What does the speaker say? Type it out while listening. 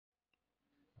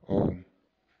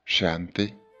శాంతి.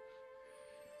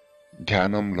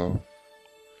 ధ్యానంలో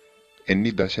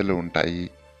ఎన్ని దశలు ఉంటాయి?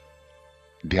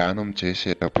 ధ్యానం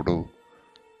చేసేటప్పుడు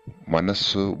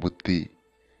మనస్సు, బుద్ధి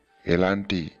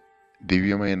ఎలాంటి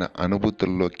దివ్యమైన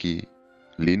అనుభూతుల్లోకి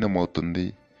లీనమవుతుంది?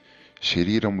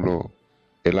 శరీరంలో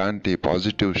ఎలాంటి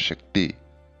పాజిటివ్ శక్తి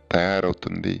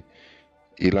తయారవుతుంది?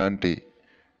 ఇలాంటి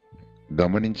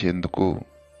గమనించేందుకు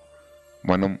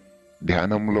మనం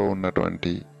ధ్యానంలో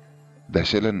ఉన్నటువంటి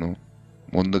దశలను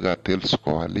ముందుగా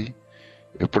తెలుసుకోవాలి.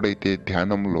 ఎప్పుడైతే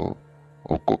ధ్యానంలో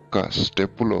ఒక్కొక్క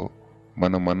స్టెప్పులో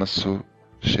మన మనస్సు,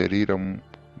 శరీరం,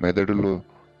 మెదడులో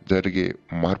జరిగే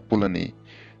మార్పులని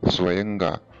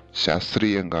స్వయంగా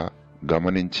శాస్త్రీయంగా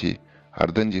గమనించి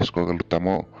అర్థం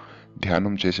చేసుకోగలుగుతామో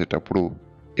ధ్యానం చేసేటప్పుడు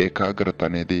ఏకాగ్రత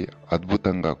అనేది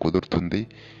అద్భుతంగా కుదురుతుంది.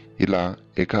 ఇలా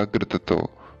ఏకాగ్రతతో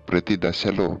ప్రతి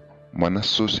దశలో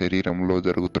మనస్సు, శరీరంలో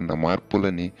జరుగుతున్న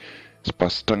మార్పులని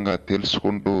స్పష్టంగా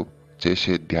తెలుసుకుంటూ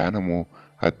చేసే ధ్యానము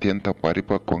అత్యంత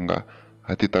పరిపక్వంగా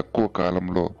అతి తక్కువ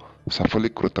కాలంలో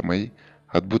సఫలీకృతమై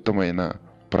అద్భుతమైన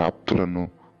ప్రాప్తులను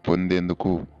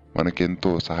పొందేందుకు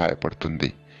మనకెంతో సహాయపడుతుంది.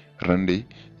 రండి,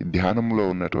 ధ్యానంలో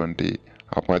ఉన్నటువంటి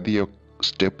ఆ 10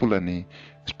 స్టెప్పులని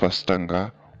స్పష్టంగా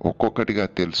ఒక్కొక్కటిగా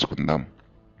తెలుసుకుందాం.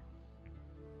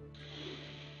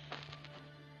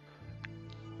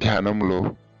 ధ్యానంలో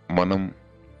మనం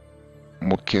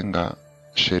ముఖ్యంగా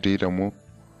శరీరము,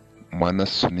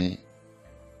 మనస్సుని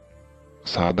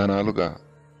సాధనాలుగా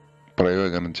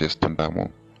ప్రయోగం చేస్తుంటాము.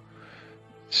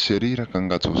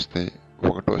 శరీరకంగా చూస్తే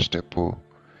 1వ స్టెప్పు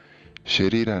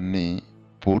శరీరాన్ని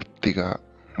పూర్తిగా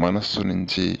మనస్సు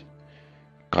నుంచి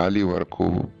కాలి వరకు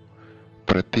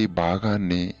ప్రతి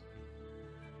భాగాన్ని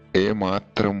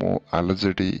ఏమాత్రము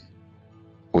అలజడి,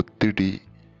 ఒత్తిడి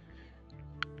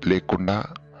లేకుండా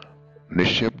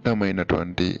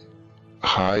నిశ్శబ్దమైనటువంటి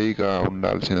హాయిగా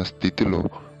ఉండాల్సిన స్థితిలో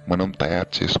మనం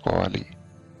తయారు చేసుకోవాలి.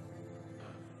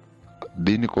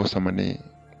 దీనికోసమని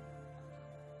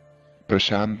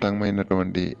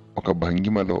ప్రశాంతమైనటువంటి ఒక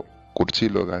భంగిమలో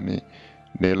కుర్చీలో కానీ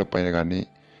నేలపైన కానీ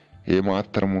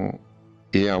ఏమాత్రము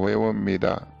ఏ అవయవం మీద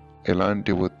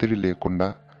ఎలాంటి ఒత్తిడి లేకుండా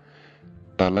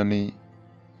తలని,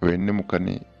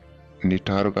 వెన్నెముకని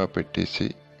నిటారుగా పెట్టేసి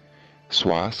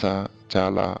శ్వాస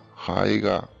చాలా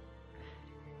హాయిగా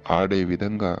ఆడే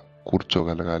విధంగా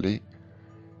కూర్చోగలగాలి.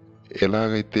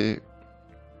 ఎలాగైతే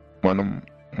మనం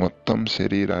మొత్తం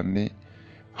శరీరాన్ని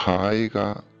హాయిగా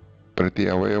ప్రతి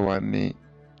అవయవాన్ని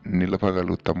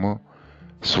నిలపగలుగుతామో,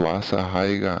 శ్వాస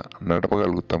హాయిగా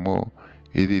నడపగలుగుతామో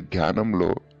ఇది ధ్యానంలో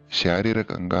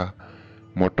శారీరకంగా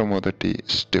మొట్టమొదటి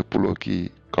స్టెప్పులోకి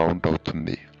కౌంట్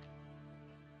అవుతుంది.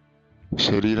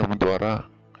 శరీరం ద్వారా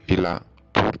ఇలా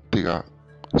పూర్తిగా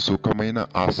సుఖమైన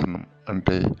ఆసనం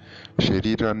అంటే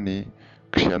శరీరాన్ని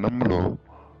క్షణంలో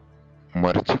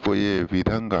మర్చిపోయే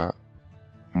విధంగా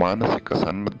మానసిక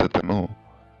సన్నద్ధతను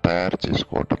తయారు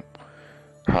చేసుకోవటం.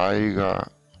 హాయిగా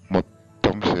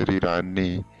మొత్తం శరీరాన్ని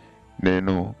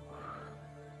నేను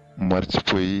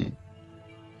మర్చిపోయి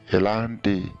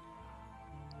ఎలాంటి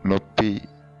నొప్పి,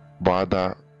 బాధ,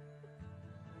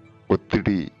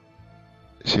 ఒత్తిడి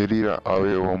శరీర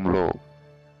అవయవంలో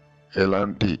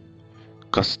ఎలాంటి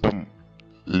కష్టం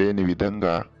లేని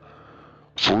విధంగా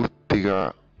పూర్తిగా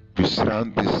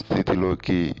విశ్రాంతి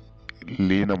స్థితిలోకి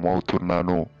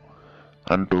లీనమవుతున్నాను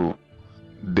అంటూ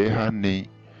దేహాన్ని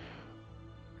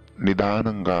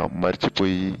నిదానంగా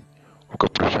మర్చిపోయి ఒక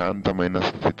ప్రశాంతమైన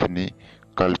స్థితిని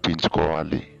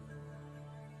కల్పించుకోవాలి.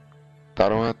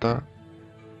 తర్వాత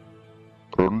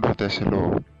 2వ దశలో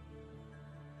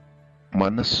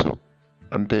మనస్సు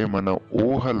అంటే మన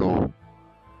ఊహలో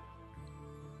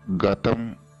గతం,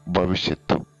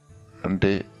 భవిష్యత్తు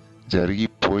అంటే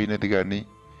జరిగిపోయినది కానీ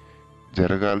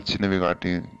జరగాల్సినవి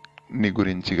వాటిని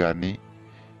గురించి కానీ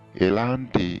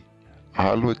ఎలాంటి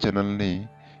ఆలోచనల్ని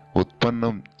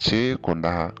ఉత్పన్నం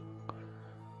చేయకుండా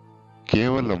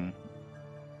కేవలం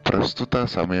ప్రస్తుత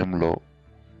సమయంలో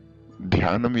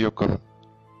ధ్యానం యొక్క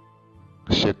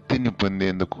శక్తిని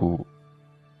పొందేందుకు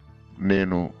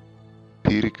నేను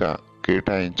తీరిక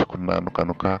కేటాయించుకున్నాను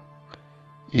కనుక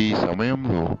ఈ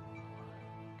సమయంలో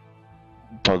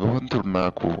భగవంతుడు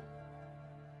నాకు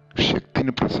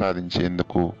శక్తిని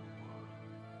ప్రసాదించేందుకు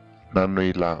నన్ను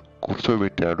ఇలా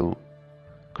కూర్చోబెట్టాడు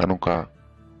కనుక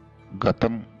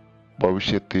గతం,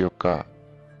 భవిష్యత్తు యొక్క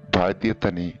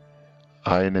బాధ్యతని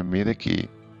ఆయన మీదకి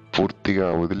పూర్తిగా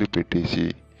వదిలిపెట్టేసి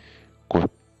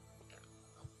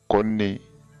కొన్ని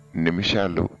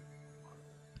నిమిషాలు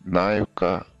నా యొక్క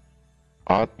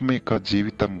ఆత్మిక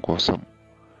జీవితం కోసం,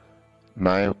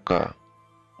 నా యొక్క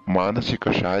మానసిక,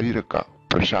 శారీరక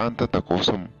ప్రశాంతత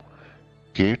కోసం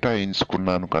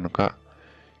కేటాయించుకున్నాను కనుక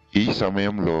ఈ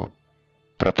సమయంలో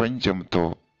ప్రపంచంతో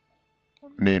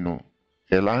నేను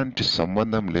ఎలాంటి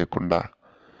సంబంధం లేకుండా,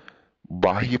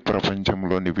 బాహ్య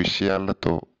ప్రపంచంలోని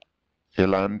విషయాలతో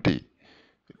ఎలాంటి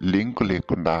లింకు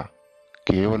లేకుండా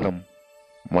కేవలం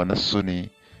మనస్సుని,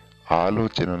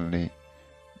 ఆలోచనల్ని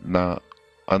నా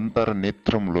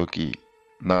అంతర్నేత్రంలోకి,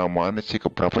 నా మానసిక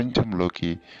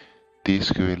ప్రపంచంలోకి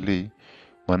తీసుకువెళ్ళి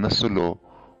మనస్సులో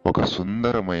ఒక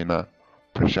సుందరమైన,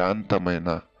 ప్రశాంతమైన,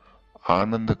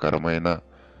 ఆనందకరమైన,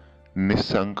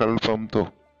 నిస్సంకల్పంతో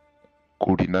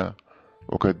కూడిన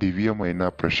ఒక దివ్యమైన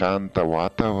ప్రశాంత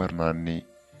వాతావరణాన్ని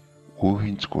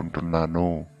ఊహించుకుంటున్నాను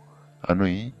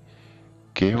అని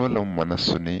కేవలం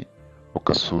మనస్సుని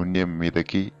ఒక శూన్యం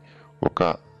మీదకి, ఒక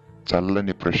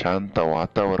చల్లని ప్రశాంత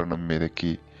వాతావరణం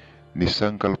మీదకి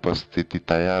నిస్సంకల్ప స్థితి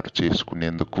తయారు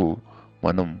చేసుకునేందుకు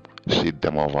మనం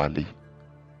సిద్ధమవ్వాలి.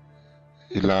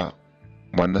 ఇలా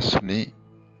మనస్సుని,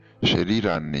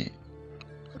 శరీరాన్ని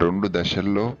 2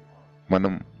 దశల్లో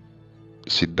మనం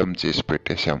సిద్ధం చేసి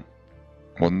పెట్టేశాం.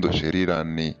 ముందు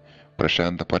శరీరాన్ని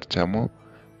ప్రశాంతపరిచాము,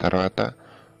 తర్వాత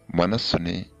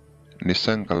మనస్సుని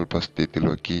నిస్సంకల్ప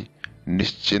స్థితిలోకి,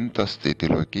 నిశ్చింత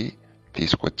స్థితిలోకి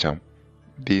తీసుకొచ్చాం.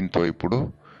 దీంతో ఇప్పుడు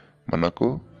మనకు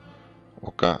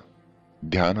ఒక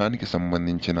ధ్యానానికి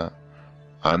సంబంధించిన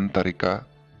ఆంతరిక,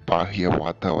 బాహ్య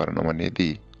వాతావరణం అనేది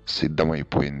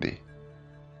సిద్ధమైపోయింది.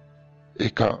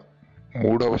 ఇక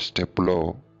 3వ స్టెప్లో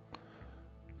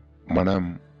మనం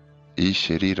ఈ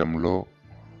శరీరంలో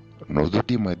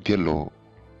నుదుటి మధ్యలో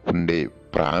ఉండే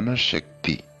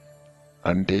ప్రాణశక్తి,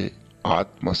 అంటే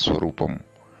ఆత్మస్వరూపం,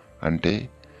 అంటే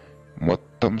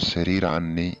మొత్తం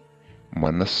శరీరాన్ని,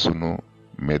 మనస్సును,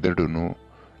 మెదడును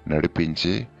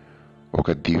నడిపించే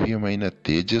ఒక దివ్యమైన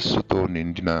తేజస్సుతో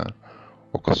నిండిన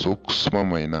ఒక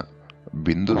సూక్ష్మమైన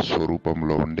బిందు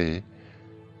స్వరూపంలో ఉండే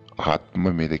ఆత్మ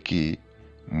మీదకి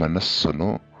మనస్సును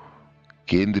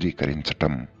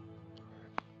కేంద్రీకరించటం.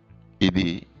 ఇది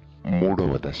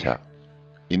 3వ దశ.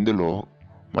 ఇందులో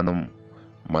మనం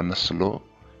మనస్సులో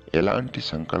ఎలాంటి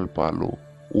సంకల్పాలు,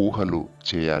 ఊహలు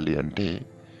చేయాలి అంటే,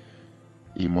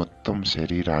 ఈ మొత్తం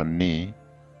శరీరాన్ని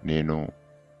నేను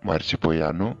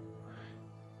మర్చిపోయాను,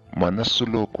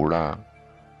 మనస్సులో కూడా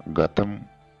గతం,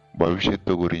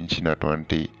 భవిష్యత్తు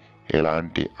గురించినటువంటి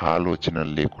ఎలాంటి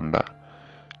ఆలోచనలు లేకుండా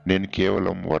నేను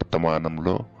కేవలం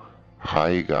వర్తమానంలో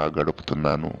హాయిగా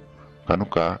గడుపుతున్నాను.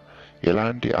 కనుక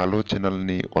ఎలాంటి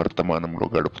ఆలోచనల్ని వర్తమానంలో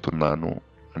గడుపుతున్నాను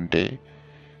అంటే,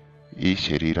 ఈ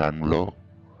శరీరంలో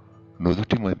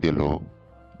నుదుటి మధ్యలో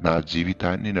నా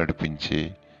జీవితాన్ని నడిపించే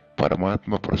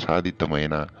పరమాత్మ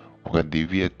ప్రసాదితమైన ఒక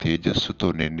దివ్య తేజస్సుతో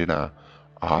నిండిన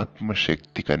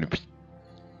ఆత్మశక్తి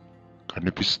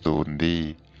కనిపిస్తూ ఉంది.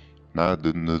 నా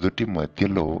నుదుటి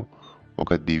మధ్యలో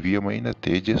ఒక దివ్యమైన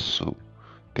తేజస్సు,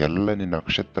 తెల్లని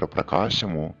నక్షత్ర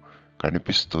ప్రకాశము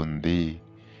కనిపిస్తుంది.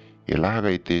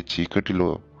 ఎలాగైతే చీకటిలో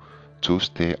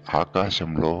చూస్తే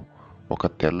ఆకాశంలో ఒక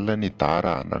తెల్లని తార,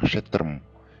 నక్షత్రం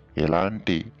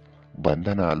ఎలాంటి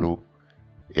బంధనాలు,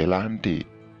 ఎలాంటి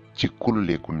చిక్కులు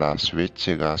లేకుండా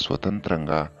స్వేచ్ఛగా,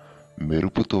 స్వతంత్రంగా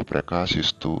మెరుపుతో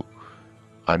ప్రకాశిస్తూ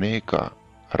అనేక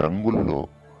రంగుల్లో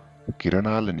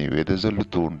కిరణాలని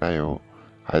వెదజల్లుతూ ఉంటాయో,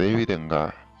 అదేవిధంగా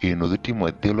ఈ నుదుటి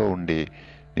మధ్యలో ఉండే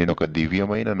నేను ఒక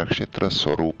దివ్యమైన నక్షత్ర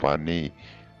స్వరూపాన్ని,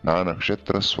 నా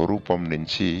నక్షత్ర స్వరూపం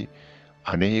నుంచి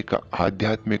అనేక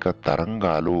ఆధ్యాత్మిక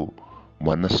తరంగాలు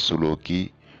మనస్సులోకి,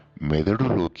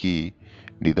 మెదడులోకి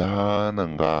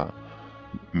నిదానంగా,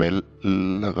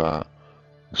 మెల్లగా,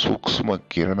 సూక్ష్మ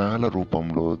కిరణాల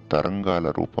రూపంలో, తరంగాల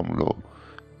రూపంలో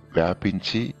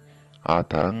వ్యాపించి ఆ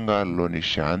తరంగాల్లోని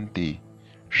శాంతి,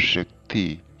 శక్తి,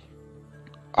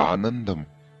 ఆనందం,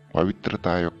 పవిత్రత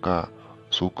యొక్క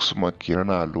సూక్ష్మ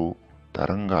కిరణాలు,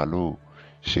 తరంగాలు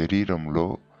శరీరంలో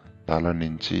తల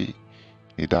నుంచి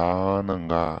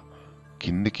నిదానంగా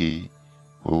కిందికి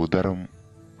ఉదరం,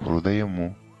 హృదయము,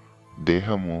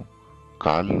 దేహము,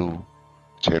 కాళ్ళు,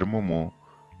 చర్మము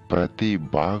ప్రతి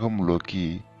భాగంలోకి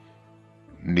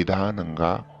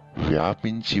నిదానంగా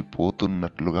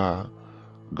వ్యాపించిపోతున్నట్లుగా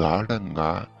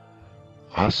గాఢంగా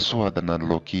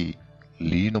ఆస్వాదనలోకి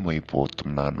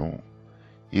లీనమైపోతున్నాను.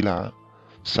 ఇలా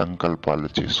సంకల్పాలు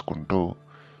చేసుకుంటూ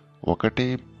ఒకటే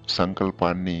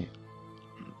సంకల్పాన్ని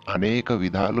అనేక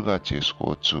విధాలుగా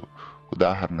చేసుకోవచ్చు.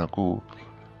 ఉదాహరణకు,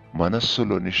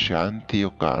 మనస్సులోని శాంతి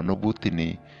యొక్క అనుభూతిని,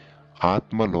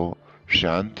 ఆత్మలో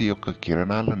శాంతి యొక్క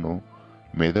కిరణాలను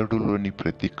మెదడులోని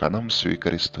ప్రతి కణం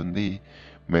స్వీకరిస్తుంది.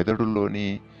 మెదడులోని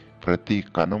ప్రతి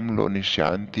కణంలోని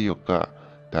శాంతి యొక్క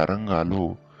తరంగాలు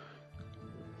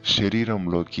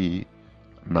శరీరంలోకి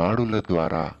నాడుల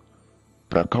ద్వారా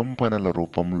ప్రకంపనల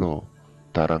రూపంలో,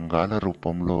 తరంగాల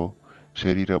రూపంలో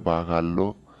శరీర భాగాల్లో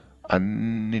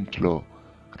అన్నింట్లో,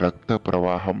 రక్త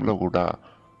ప్రవాహంలో కూడా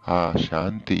ఆ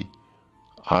శాంతి,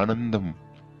 ఆనందం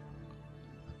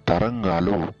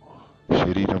తరంగాలు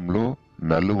శరీరంలో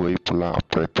నలువైపులా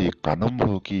ప్రతి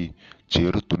కణంలోకి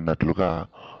చేరుతున్నట్లుగా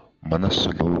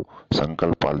మనస్సులో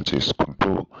సంకల్పాలు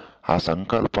చేసుకుంటూ ఆ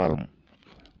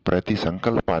ప్రతి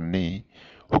సంకల్పాన్ని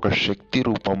ఒక శక్తి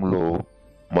రూపంలో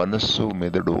మనస్సు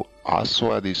మెదడు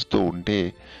ఆస్వాదిస్తూ ఉంటే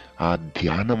ఆ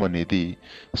ధ్యానం అనేది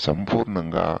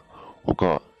సంపూర్ణంగా ఒక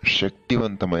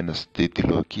శక్తివంతమైన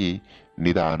స్థితిలోకి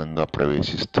నిదానంగా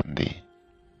ప్రవేశిస్తుంది.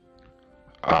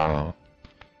 ఆ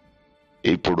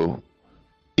ఇప్పుడు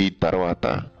ఈ తర్వాత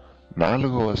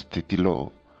 4వ స్థితిలో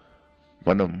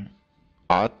మనం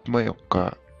ఆత్మ యొక్క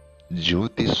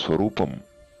జ్యోతి స్వరూపం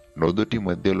నుదుటి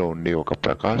మధ్యలో ఉండే ఒక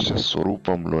ప్రకాశ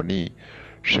స్వరూపంలోని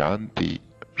శాంతి,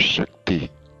 శక్తి,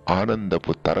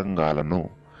 ఆనందపు తరంగాలను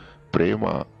ప్రేమ,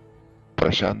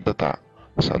 ప్రశాంతత,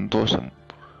 సంతోషం,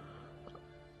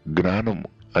 జ్ఞానం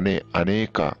అనే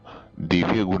అనేక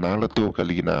దివ్య గుణాలతో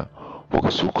కలిగిన ఒక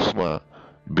సూక్ష్మ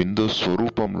బిందు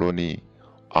స్వరూపంలోని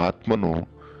ఆత్మను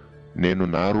నేను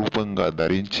నా రూపంగా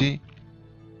ధరించి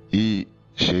ఈ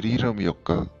శరీరం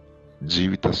యొక్క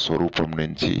జీవిత స్వరూపం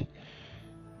నుంచి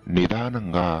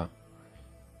నిదానంగా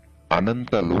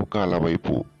అనంత లోకాల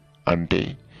వైపు, అంటే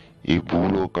ఈ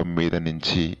భూలోకం మీద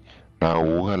నుంచి నా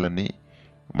ఊహలని,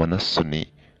 మనస్సుని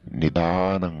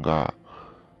నిదానంగా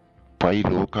పై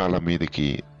లోకాల మీదకి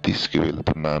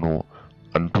తీసుకువెళ్తున్నాను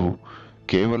అంటూ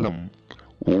కేవలం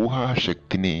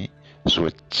ఊహాశక్తిని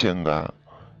స్వచ్ఛంగా,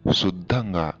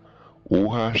 శుద్ధంగా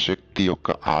ఊహాశక్తి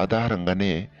యొక్క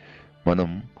ఆధారంగానే మనం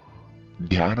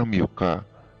ధ్యానం యొక్క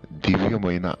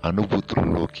దివ్యమైన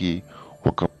అనుభూతుల్లోకి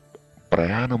ఒక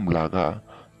ప్రయాణంలాగా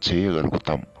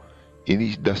చేయగలుగుతాం. ఈ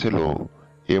దశలో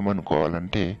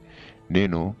ఏమనుకోవాలంటే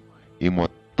నేను ఈ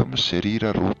మొత్తం శరీర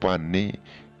రూపాన్ని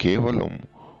కేవలం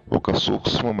ఒక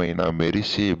సూక్ష్మమైన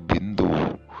మెరిసే బిందువు,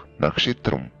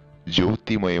 నక్షత్రం,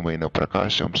 జ్యోతిమయమైన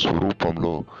ప్రకాశం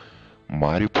స్వరూపంలో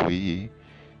మారిపోయి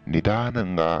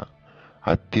నిదానంగా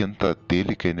అత్యంత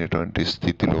తేలికైనటువంటి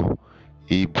స్థితిలో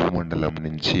ఈ భూమండలం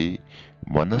నుంచి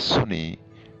మనస్సుని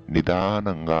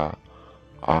నిదానంగా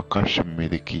ఆకాశం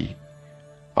మీదకి,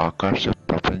 ఆకాశ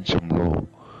ప్రపంచంలో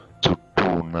చుట్టూ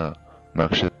ఉన్న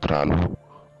నక్షత్రాలు,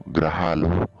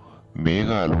 గ్రహాలు,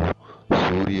 మేఘాలు,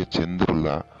 సూర్య చంద్రుల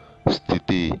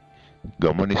స్థితి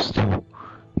గమనిస్తూ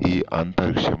ఈ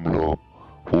అంతరిక్షంలో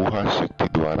ఊహాశక్తి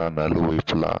ద్వారా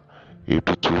నలువైపులా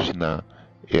ఎటు చూసినా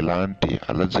ఎలాంటి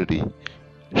అలజడి,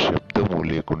 శబ్దము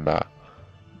లేకుండా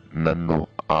నన్ను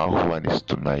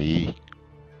ఆహ్వానిస్తున్నాయి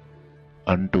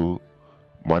అంటూ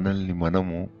మనల్ని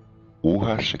మనము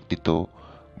ఊహాశక్తితో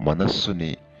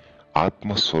మనస్సుని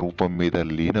ఆత్మస్వరూపం మీద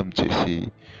లీనం చేసి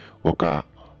ఒక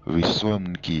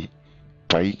విశ్వంకి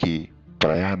పైకి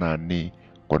ప్రయాణాన్ని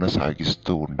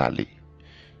కొనసాగిస్తూ ఉండాలి.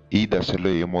 ఈ దశలో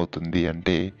ఏమవుతుంది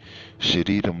అంటే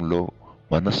శరీరంలో,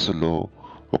 మనస్సులో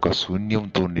ఒక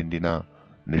శూన్యంతో నిండిన,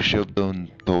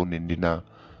 నిశ్శబ్దంతో నిండిన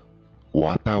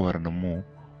వాతావరణము,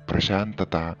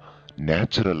 ప్రశాంతత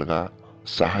న్యాచురల్గా,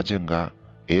 సహజంగా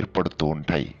ఏర్పడుతూ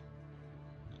ఉంటాయి.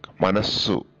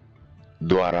 మనస్సు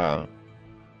ద్వారా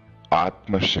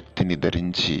ఆత్మశక్తిని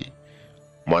ధరించి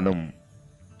మనం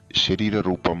శరీర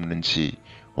రూపం నుంచి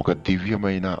ఒక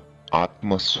దివ్యమైన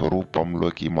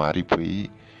ఆత్మస్వరూపంలోకి మారిపోయి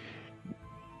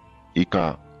ఇక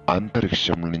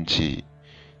అంతరిక్షం నుంచి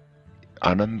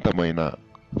అనంతమైన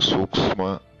సూక్ష్మ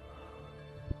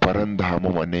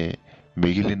పరంధామం అనే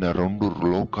మిగిలిన 2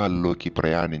 లోకాల్లోకి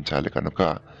ప్రయాణించాలి కనుక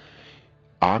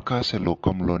ఆకాశ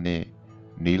లోకంలోనే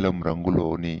నీలం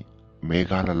రంగులోని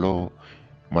మేఘాలలో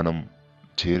మనం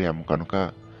చేరాం కనుక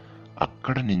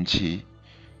అక్కడ నుంచి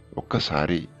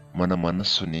ఒక్కసారి మన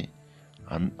మనస్సుని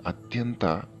అత్యంత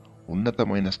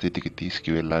ఉన్నతమైన స్థితికి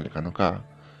తీసుకువెళ్ళాలి కనుక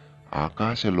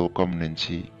ఆకాశ లోకం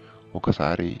నుంచి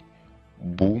ఒకసారి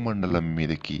భూమండలం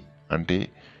మీదకి, అంటే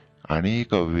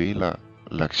అనేక వేల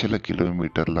లక్షల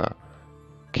కిలోమీటర్ల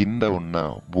కింద ఉన్న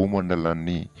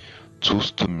భూమండలాన్ని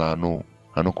చూస్తున్నాను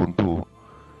అనుకుంటూ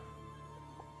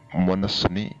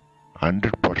మనస్సుని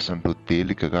 100%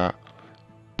 తేలికగా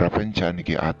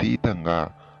ప్రపంచానికి అతీతంగా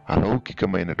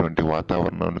అలౌకికమైనటువంటి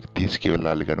వాతావరణానికి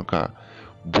తీసుకువెళ్ళాలి కనుక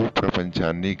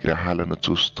భూప్రపంచాన్ని, గ్రహాలను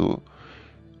చూస్తూ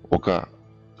ఒక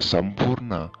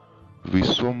సంపూర్ణ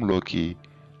విశ్వంలోకి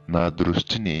నా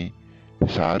దృష్టిని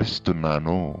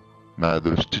సారిస్తున్నాను, నా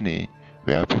దృష్టిని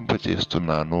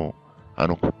వ్యాపింపచేస్తున్నాను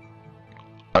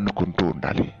అనుకుంటూ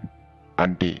ఉండాలి.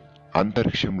 అంటే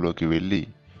అంతరిక్షంలోకి వెళ్ళి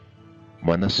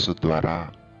మనస్సు ద్వారా,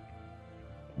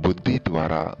 బుద్ధి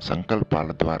ద్వారా,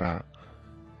 సంకల్పాల ద్వారా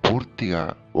పూర్తిగా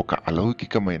ఒక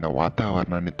అలౌకికమైన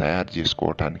వాతావరణాన్ని తయారు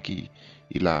చేసుకోవటానికి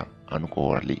ఇలా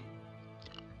అనుకోవాలి.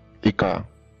 ఇక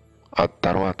ఆ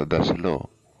తర్వాత దశలో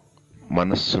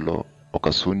మనస్సులో ఒక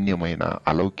శూన్యమైన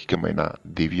అలౌకికమైన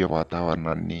దివ్య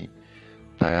వాతావరణాన్ని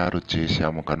తయారు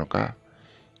చేశాము కనుక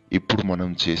ఇప్పుడు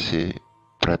మనం చేసే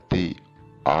ప్రతి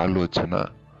ఆలోచన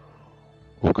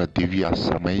ఒక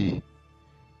దివ్యాస్త్రమై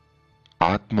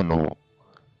ఆత్మను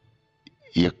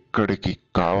ఎక్కడికి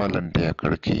కావాలంటే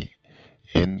అక్కడికి,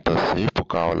 ఎంతసేపు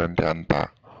కావాలంటే అంత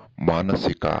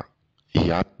మానసిక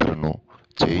యాత్రను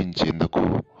చేయించేందుకు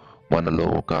మనలో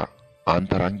ఒక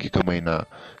ఆంతరంగికమైన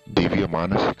దివ్య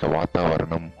మానసిక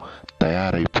వాతావరణం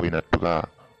తయారైపోయినట్టుగా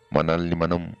మనల్ని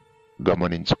మనం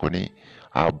గమనించుకొని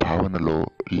ఆ భావనలో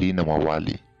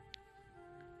లీనమవ్వాలి.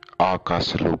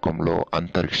 ఆకాశలోకంలో,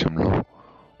 అంతరిక్షంలో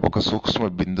ఒక సూక్ష్మ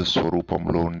బిందు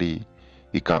స్వరూపంలో ఉండి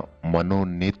ఇక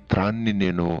మనోనేత్రాన్ని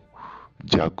నేను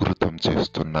జాగృతం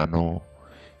చేస్తున్నాను.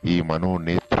 ఈ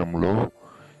మనోనేత్రంలో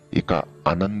ఇక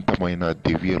అనంతమైన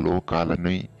దివ్య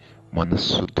లోకాలని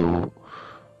మనస్సుతో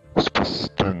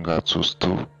స్పష్టంగా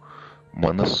చూస్తూ,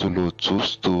 మనస్సులో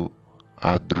చూస్తూ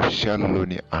ఆ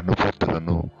దృశ్యాలలోని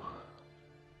అనుభూతులను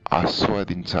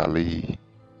ఆస్వాదించాలి.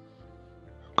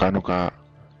 కనుక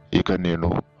ఇక నేను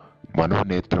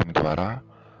మనోనేత్రం ద్వారా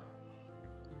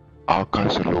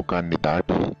ఆకాశలోకాన్ని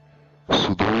దాటి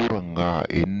సుదూరంగా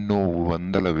ఎన్నో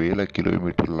వందల వేల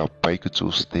కిలోమీటర్ల పైకి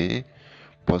చూస్తే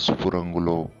పసుపు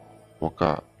రంగులో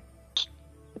ఒక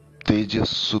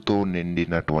తేజస్సుతో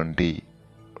నిండినటువంటి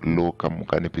లోకం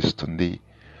కనిపిస్తుంది.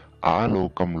 ఆ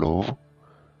లోకంలో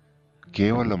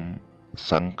కేవలం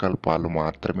సంకల్పాలు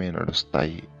మాత్రమే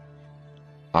నడుస్తాయి.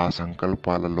 ఆ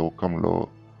సంకల్పాల లోకంలో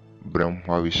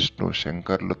బ్రహ్మ, విష్ణు,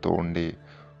 శంకర్లతో ఉండే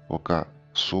ఒక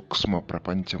సూక్ష్మ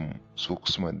ప్రపంచం,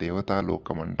 సూక్ష్మ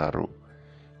దేవతాలోకం అంటారు.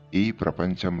 ఈ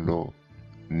ప్రపంచంలో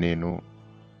నేను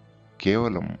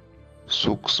కేవలం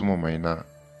సూక్ష్మమైన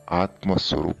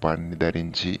ఆత్మస్వరూపాన్ని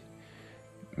ధరించి,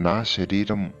 నా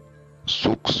శరీరం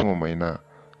సూక్ష్మమైన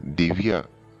దివ్య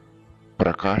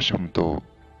ప్రకాశంతో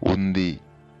ఉంది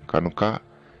కనుక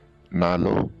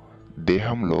నాలో,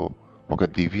 దేహంలో ఒక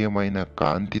దివ్యమైన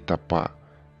కాంతి తప్ప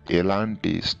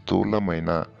ఎలాంటి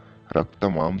స్థూలమైన రక్త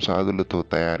మాంసాదులతో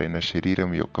తయారైన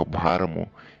శరీరం యొక్క భారము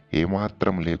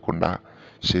ఏమాత్రం లేకుండా,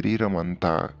 శరీరం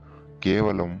అంతా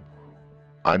కేవలం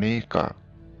అనేక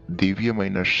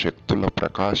దివ్యమైన శక్తుల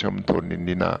ప్రకాశంతో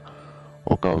నిండిన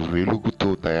ఒక వెలుగుతో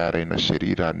తయారైన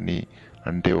శరీరాన్ని,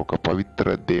 అంటే ఒక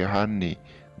పవిత్ర దేహాన్ని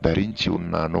ధరించి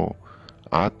ఉన్నాను.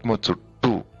 ఆత్మ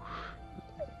చుట్టూ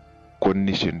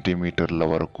కొన్ని సెంటీమీటర్ల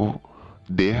వరకు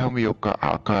దేహం యొక్క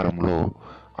ఆకారంలో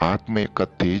ఆత్మ యొక్క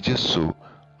తేజస్సు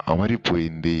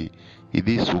అమరిపోయింది.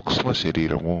 ఇది సూక్ష్మ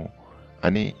శరీరము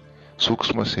అని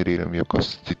సూక్ష్మ శరీరం యొక్క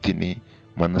స్థితిని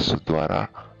మనస్సు ద్వారా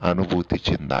అనుభూతి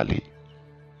చెందాలి.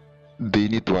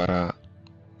 దీని ద్వారా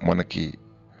మనకి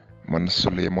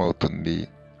మనస్సులో ఏమవుతుంది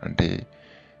అంటే,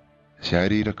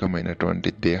 శారీరకమైనటువంటి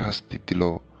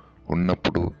దేహస్థితిలో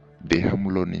ఉన్నప్పుడు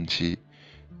దేహంలో నుంచి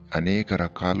అనేక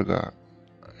రకాలుగా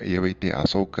ఏవైతే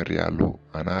అసౌకర్యాలు,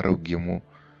 అనారోగ్యము,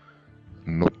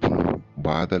 నొప్పులు,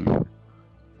 బాధలు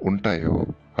ఉంటాయో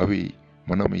అవి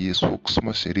మనం ఈ సూక్ష్మ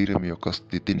శరీరం యొక్క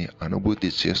స్థితిని అనుభూతి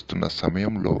చేస్తున్న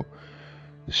సమయంలో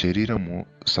శరీరము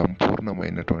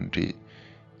సంపూర్ణమైనటువంటి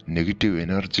నెగిటివ్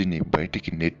ఎనర్జీని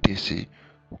బయటికి నెట్టేసి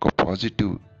ఒక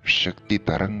పాజిటివ్ శక్తి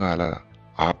తరంగాల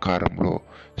ఆకారంలో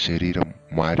శరీరం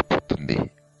మారిపోతుంది.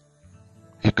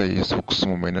 ఇక ఈ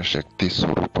సూక్ష్మమైన శక్తి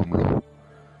స్వరూపంలో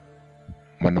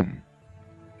మనం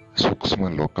సూక్ష్మ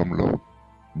లోకంలో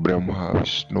బ్రహ్మ,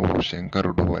 విష్ణువు,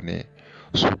 శంకరుడు అనే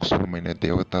సూక్ష్మమైన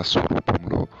దేవతా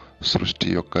స్వరూపంలో సృష్టి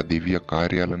యొక్క దివ్య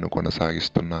కార్యాలను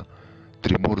కొనసాగిస్తున్న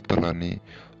త్రిమూర్తులని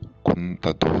కొంత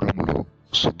దూరంలో,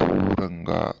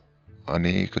 సుదూరంగా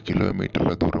అనేక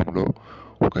కిలోమీటర్ల దూరంలో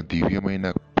ఒక దివ్యమైన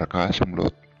ప్రకాశంలో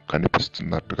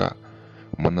కనిపిస్తున్నట్టుగా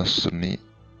మనస్సుని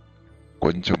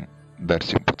కొంచెం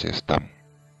దర్శింపచేస్తాం.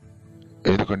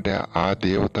 ఎందుకంటే ఆ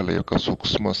దేవతల యొక్క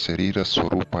సూక్ష్మ శరీర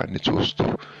స్వరూపాన్ని చూస్తూ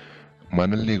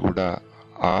మనల్ని కూడా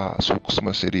ఆ సూక్ష్మ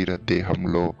శరీర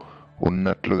దేహంలో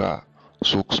ఉన్నట్లుగా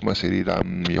సూక్ష్మ శరీరం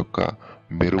యొక్క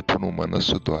మెరుపును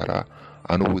మనస్సు ద్వారా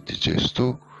అనుభూతి చేస్తూ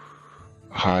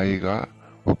హాయిగా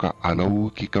ఒక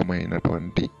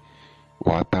అలౌకికమైనటువంటి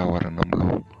వాతావరణంలో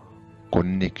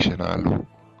కొన్ని క్షణాలు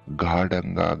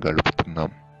గాఢంగా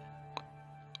గడుపుతున్నాం.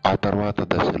 ఆ తర్వాత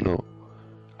దశలో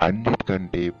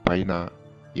అన్నిటికంటే పైన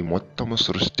ఈ మొత్తము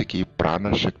సృష్టికి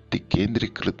ప్రాణశక్తి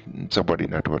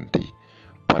కేంద్రీకరించబడినటువంటి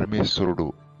పరమేశ్వరుడు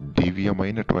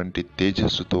దివ్యమైనటువంటి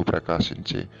తేజస్సుతో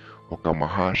ప్రకాశించే ఒక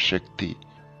మహాశక్తి,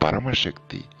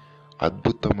 పరమశక్తి,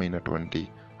 అద్భుతమైనటువంటి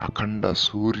అఖండ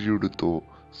సూర్యుడితో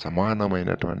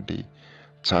సమానమైనటువంటి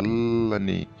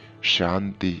చల్లని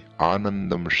శాంతి,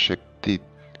 ఆనందం, శక్తి,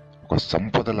 ఒక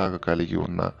సంపదలాగా కలిగి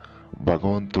ఉన్న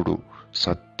భగవంతుడు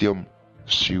సత్యం,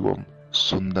 శివం,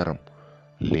 సుందరం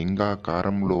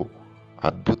లింగాకారంలో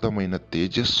అద్భుతమైన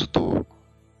తేజస్సుతో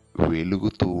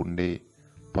వెలుగుతూ ఉండే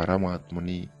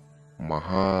పరమాత్ముని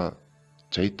మహా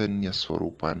చైతన్య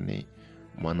స్వరూపాన్ని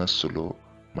మనస్సులో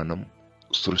మనం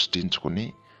సృష్టించుకుని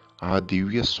ఆ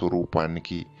దివ్య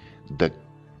స్వరూపానికి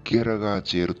దగ్గరగా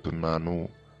చేరుతున్నాను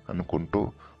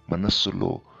అనుకుంటూ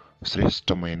మనస్సులో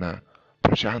శ్రేష్టమైన,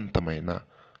 ప్రశాంతమైన,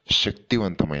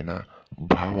 శక్తివంతమైన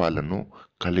భావాలను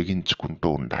కలిగించుకుంటూ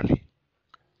ఉండాలి.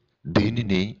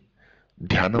 దీనిని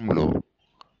ధ్యానంలో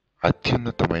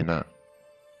అత్యున్నతమైన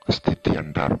స్థితి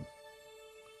అంటారు.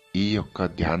 ఈ యొక్క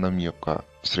ధ్యానం యొక్క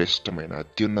శ్రేష్టమైన,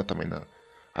 అత్యున్నతమైన,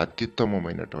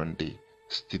 అత్యుత్తమమైనటువంటి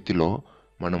స్థితిలో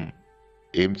మనం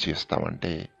ఏం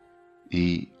చేస్తామంటే,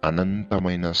 ఈ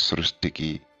అనంతమైన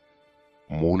సృష్టికి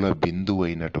మూల బిందువు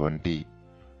అయినటువంటి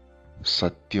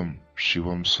సత్యం,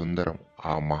 శివం, సుందరం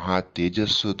ఆ మహా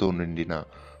తేజస్సుతో నిండిన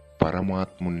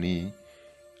పరమాత్ముని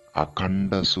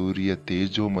అఖండ సూర్య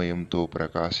తేజోమయంతో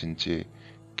ప్రకాశించే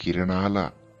కిరణాల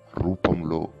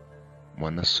రూపంలో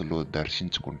మనస్సులో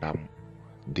దర్శించుకుంటాం.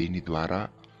 దీని ద్వారా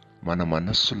మన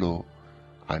మనస్సులో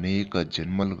అనేక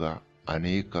జన్మలుగా,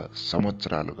 అనేక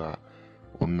సంవత్సరాలుగా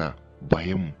ఉన్న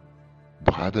భయం,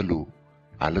 బాధలు,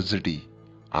 అలజడి,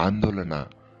 ఆందోళన,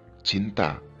 చింత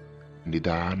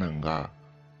నిదానంగా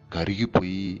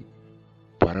కరిగిపోయి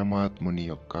పరమాత్ముని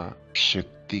యొక్క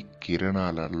శక్తి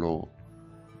కిరణాలలో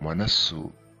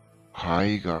మనస్సు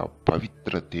హాయిగా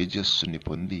పవిత్ర తేజస్సుని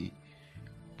పొంది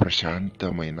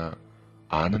ప్రశాంతమైన,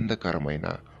 ఆనందకరమైన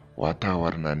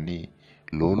వాతావరణాన్ని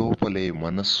లోపలే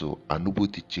మనస్సు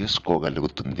అనుభూతి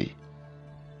చేసుకోగలుగుతుంది.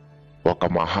 ఒక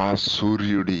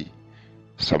మహాసూర్యుడి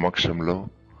సమక్షంలో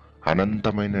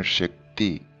అనంతమైన శక్తి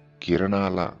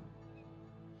కిరణాల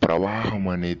ప్రవాహం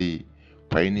అనేది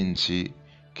పైనుంచి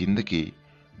కిందకి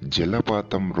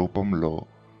జలపాతం రూపంలో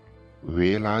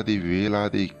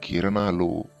వేలాది కిరణాలు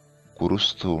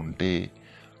కురుస్తూ ఉంటే,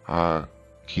 ఆ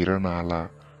కిరణాల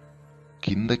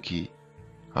కిందకి,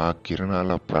 ఆ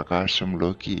కిరణాల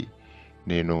ప్రకాశంలోకి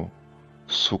నేను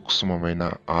సూక్ష్మమైన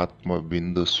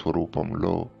ఆత్మబిందు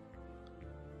స్వరూపంలో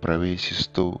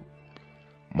ప్రవేశిస్తూ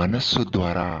మనస్సు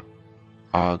ద్వారా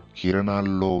ఆ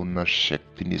కిరణాల్లో ఉన్న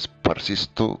శక్తిని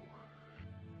స్పర్శిస్తూ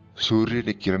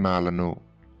సూర్యుని కిరణాలను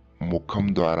ముఖం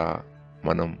ద్వారా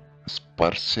మనం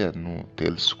స్పర్శను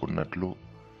తెలుసుకున్నట్లు,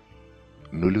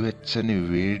 నులివెచ్చని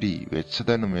వేడి,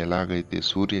 వెచ్చదనం ఎలాగైతే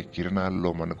సూర్య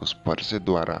కిరణాల్లో మనకు స్పర్శ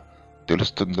ద్వారా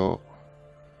తెలుస్తుందో,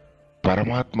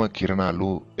 పరమాత్మ కిరణాలు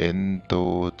ఎంతో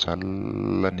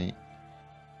చల్లని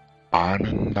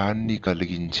ఆనందాన్ని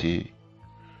కలిగించే,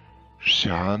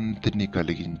 శాంతిని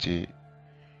కలిగించే,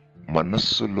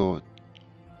 మనస్సులో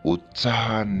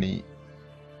ఉత్సాహాన్ని,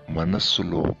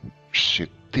 మనస్సులో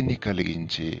శక్తిని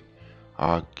కలిగించే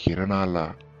ఆ కిరణాల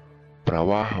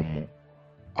ప్రవాహము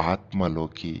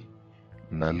ఆత్మలోకి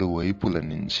నలువైపుల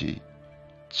నుంచి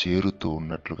చేరుతూ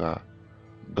ఉన్నట్లుగా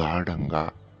గాఢంగా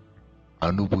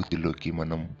అనుభూతిలోకి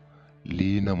మనం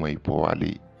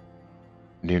లీనమైపోవాలి.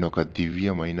 నేనొక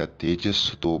దివ్యమైన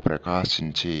తేజస్సుతో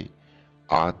ప్రకాశించే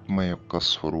ఆత్మ యొక్క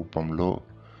స్వరూపంలో,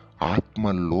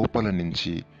 ఆత్మ లోపల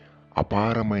నుంచి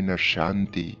అపారమైన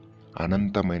శాంతి,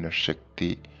 అనంతమైన శక్తి,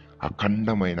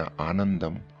 అఖండమైన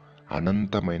ఆనందం,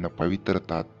 అనంతమైన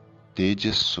పవిత్రత,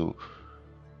 తేజస్సు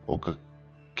ఒక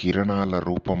కిరణాల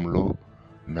రూపంలో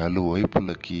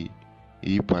నలువైపులకి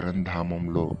ఈ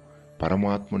పరంధామంలో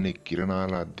పరమాత్ముని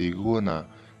కిరణాల దిగువన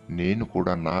నేను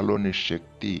కూడా నాలోని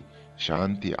శక్తి,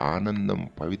 శాంతి, ఆనందం,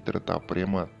 పవిత్రత,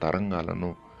 ప్రేమ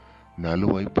తరంగాలను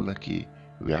నలువైపులకి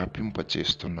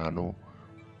వ్యాపింపచేస్తున్నాను.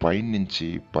 పైనుంచి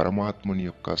పరమాత్ముని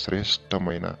యొక్క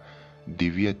శ్రేష్టమైన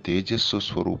దివ్య తేజస్సు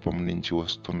స్వరూపం నుంచి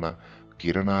వస్తున్న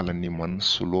కిరణాలన్నీ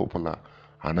మనస్సు లోపల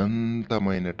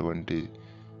అనంతమైనటువంటి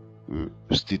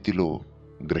స్థితిలో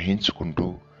గ్రహించుకుంటూ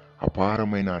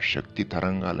అపారమైన శక్తి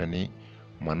తరంగాలని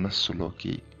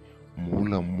మనస్సులోకి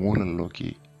మూలల్లోకి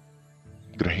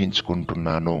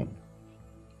గ్రహించుకుంటున్నాను.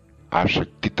 ఆ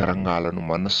శక్తి తరంగాలను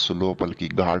మనస్సు లోపలికి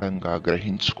గాఢంగా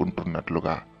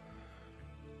గ్రహించుకుంటున్నట్లుగా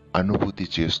అనుభూతి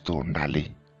చేస్తూ ఉండాలి.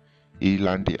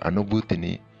 ఇలాంటి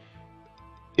అనుభూతిని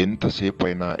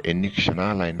ఎంతసేపైనా, ఎన్ని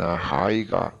క్షణాలైనా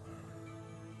హాయిగా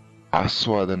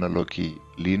ఆస్వాదనలోకి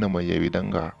లీనమయ్యే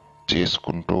విధంగా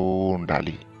చేసుకుంటూ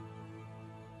ఉండాలి.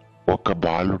 ఒక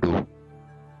బాలుడు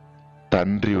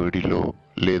తండ్రి ఒడిలో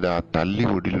లేదా తల్లి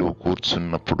ఒడిలో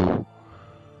కూర్చున్నప్పుడు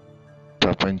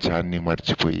ప్రపంచాన్ని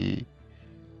మర్చిపోయి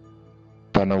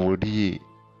తన ఒడి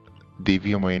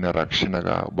దివ్యమైన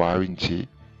రక్షణగా భావించి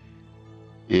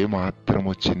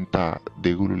ఏమాత్రము చింత,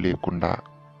 దిగులు లేకుండా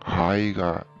హాయిగా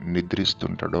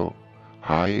నిద్రిస్తుంటాడో,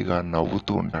 హాయిగా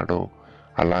నవ్వుతూ ఉంటాడో,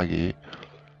 అలాగే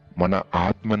మన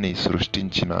ఆత్మని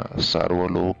సృష్టించిన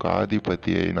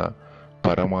సర్వలోకాధిపతి అయిన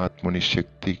పరమాత్ముని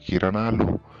శక్తి కిరణాలు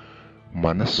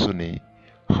మనస్సుని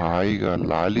హాయిగా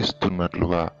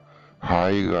లాలిస్తున్నట్లుగా,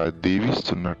 హాయిగా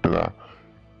దీవిస్తున్నట్టుగా,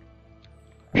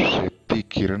 శక్తి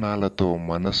కిరణాలతో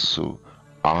మనస్సు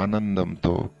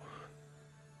ఆనందంతో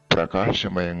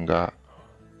ప్రకాశమయంగా,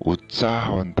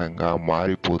 ఉత్సాహవంతంగా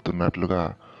మారిపోతున్నట్లుగా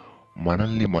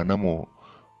మనల్ని మనము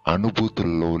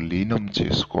అనుభూతుల్లో లీనం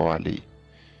చేసుకోవాలి.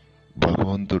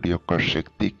 భగవంతుడి యొక్క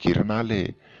శక్తి కిరణాలే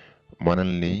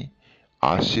మనల్ని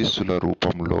ఆశీస్సుల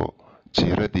రూపంలో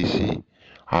చేరదీసి,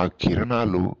 ఆ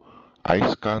కిరణాలు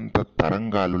అయస్కాంత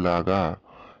తరంగాలులాగా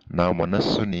నా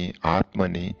మనస్సుని,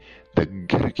 ఆత్మని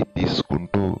దగ్గరికి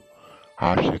తీసుకుంటూ,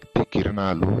 ఆ శక్తి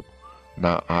కిరణాలు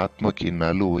నా ఆత్మకి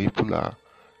నలువైపులా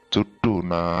చుట్టూ,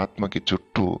 నా ఆత్మకి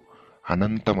చుట్టూ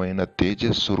అనంతమైన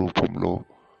తేజస్సు రూపంలో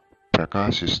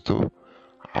ప్రకాశిస్తూ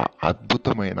ఆ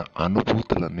అద్భుతమైన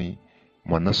అనుభూతులని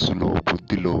మనస్సులో,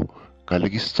 బుద్ధిలో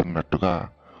కలిగిస్తున్నట్టుగా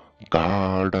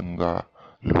గాఢంగా,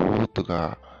 లోతుగా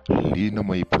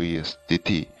లీనమైపోయే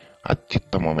స్థితి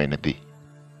అత్యుత్తమమైనది.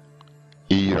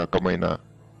 ఈ రకమైన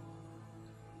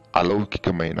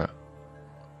అలౌకికమైన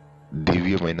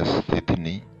దివ్యమైన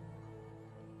స్థితిని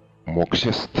మోక్ష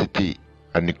స్థితి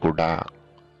అని కూడా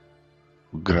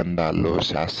గ్రంథాల్లో,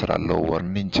 శాస్త్రాల్లో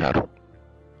వర్ణించారు.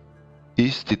 ఈ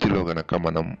స్థితిలో గనక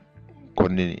మనం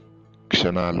కొన్ని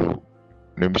క్షణాలు,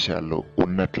 నిమిషాలు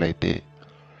ఉన్నట్లయితే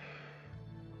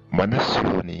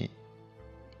మనస్సులోని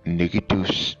నెగిటివ్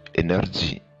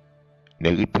ఎనర్జీ,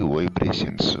 నెగిటివ్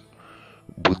వైబ్రేషన్స్,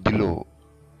 బుద్ధిలో,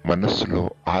 మనస్సులో,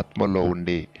 ఆత్మలో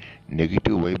ఉండే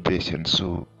నెగిటివ్ వైబ్రేషన్స్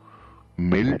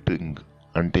మెల్టింగ్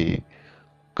అంటే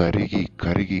కరిగి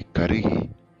కరిగి కరిగి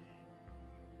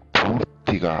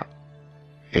పూర్తిగా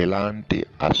ఎలాంటి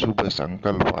అశుభ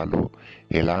సంకల్పాలు,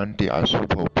 ఎలాంటి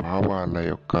అశుభ భావాల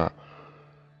యొక్క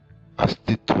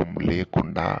అస్తిత్వం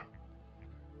లేకుండా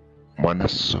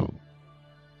మనస్సు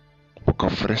ఒక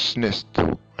ఫ్రెష్నెస్తో,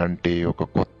 అంటే ఒక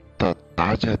కొత్త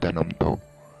తాజాదనంతో,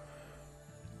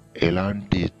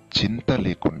 ఎలాంటి చింత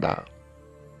లేకుండా,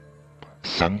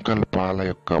 సంకల్పాల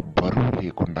యొక్క బరువు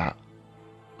లేకుండా,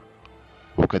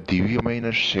 ఒక దివ్యమైన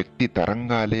శక్తి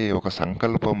తరంగాలే ఒక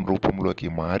సంకల్పం రూపంలోకి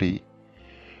మారి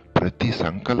ప్రతి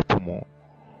సంకల్పము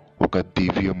ఒక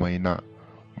దివ్యమైన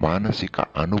మానసిక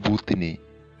అనుభూతిని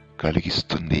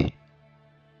కలిగిస్తుంది.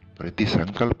 ప్రతి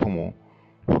సంకల్పము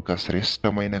ఒక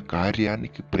శ్రేష్టమైన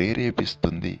కార్యానికి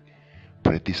ప్రేరేపిస్తుంది.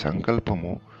 ప్రతి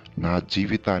సంకల్పము నా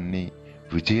జీవితాన్ని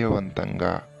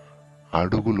విజయవంతంగా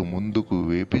అడుగులు ముందుకు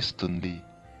వేపిస్తుంది.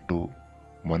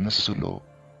 మనస్సులో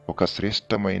ఒక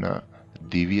శ్రేష్టమైన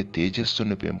దివ్య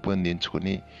తేజస్సును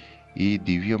పెంపొందించుకొని ఈ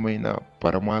దివ్యమైన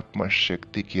పరమాత్మ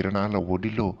శక్తి కిరణాల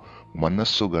ఒడిలో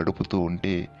మనస్సు గడుపుతూ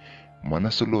ఉంటే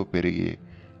మనసులో పెరిగే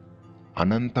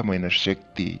అనంతమైన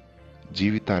శక్తి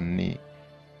జీవితాన్ని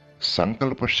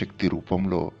సంకల్ప శక్తి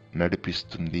రూపంలో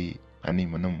నడిపిస్తుంది అని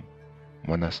మనం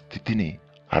మన స్థితిని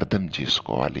అర్థం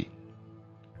చేసుకోవాలి.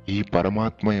 ఈ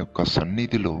పరమాత్మ యొక్క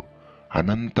సన్నిధిలో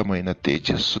అనంతమైన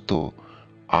తేజస్సుతో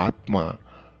ఆత్మ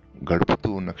గడుపుతూ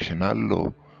ఉన్న క్షణాల్లో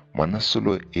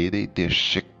మనస్సులో ఏదైతే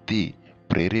శక్తి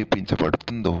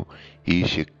ప్రేరేపించబడుతుందో ఈ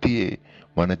శక్తియే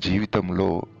మన జీవితంలో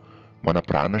మన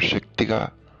ప్రాణశక్తిగా,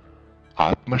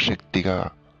 ఆత్మశక్తిగా,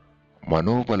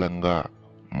 మనోబలంగా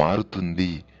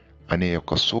మారుతుంది అనే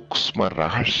ఒక సూక్ష్మ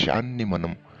రహస్యాన్ని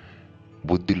మనం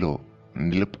బుద్ధిలో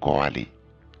నిలుపుకోవాలి.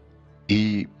 ఈ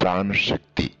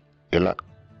ప్రాణశక్తి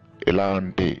ఎలా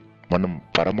అంటే మనం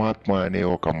పరమాత్మ అనే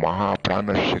ఒక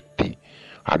మహాప్రాణశక్తి,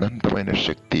 అనంతమైన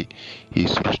శక్తి, ఈ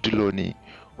సృష్టిలోని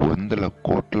వందల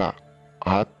కోట్ల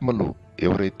ఆత్మలు,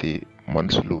 ఎవరైతే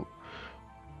మనుషులు,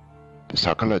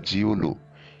 సకల జీవులు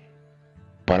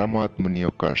పరమాత్ముని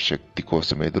యొక్క శక్తి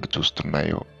కోసం ఎదురు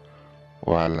చూస్తున్నాయో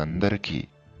వాళ్ళందరికీ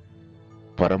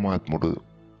పరమాత్ముడు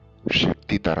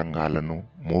శక్తి తరంగాలను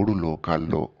 3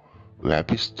 లోకాల్లో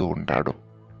వ్యాపిస్తూ ఉంటాడు.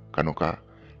 కనుక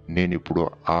నేనిప్పుడు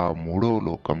ఆ 3వ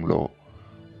లోకంలో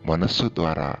మనస్సు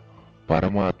ద్వారా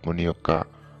పరమాత్ముని యొక్క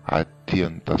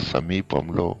అత్యంత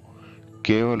సమీపంలో,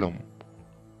 కేవలం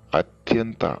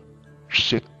అత్యంత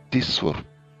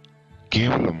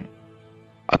కేవలం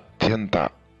అత్యంత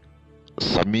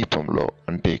సమీపంలో,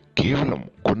 అంటే కేవలం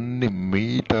కొన్ని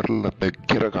మీటర్ల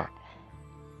దగ్గరగా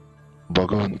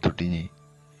భగవంతుడిని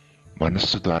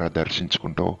మనస్సు ద్వారా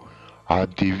దర్శించుకుంటూ ఆ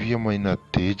దివ్యమైన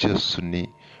తేజస్సుని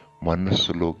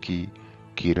మనస్సులోకి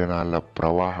కిరణాల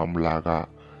ప్రవాహంలాగా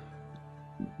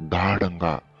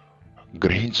గాఢంగా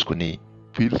గ్రహించుకుని,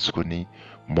 పీల్చుకుని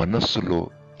మనస్సులో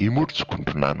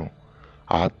ఇముడ్చుకుంటున్నాను.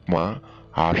 ఆత్మ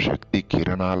ఆ శక్తి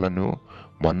కిరణాలను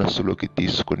మనస్సులోకి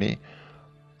తీసుకుని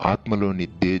ఆత్మలోని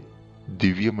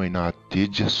దివ్యమైన ఆ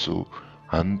తేజస్సు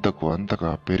అంతకు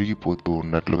అంతగా పెరిగిపోతూ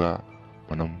ఉన్నట్లుగా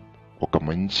మనం ఒక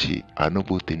మంచి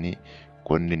అనుభూతిని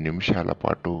కొన్ని నిమిషాల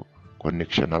పాటు, కొన్ని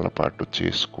క్షణాల పాటు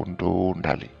చేసుకుంటూ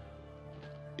ఉండాలి.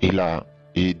 ఇలా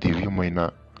ఈ దివ్యమైన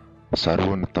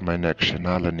సర్వోన్నతమైన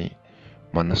క్షణాలని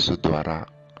మనస్సు ద్వారా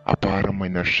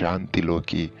అపారమైన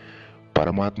శాంతిలోకి,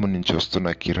 పరమాత్మ నుంచి వస్తున్న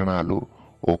కిరణాలు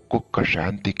ఒక్కొక్క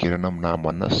శాంతి కిరణం నా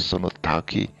మనస్సును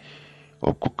తాకి,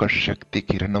 ఒక్కొక్క శక్తి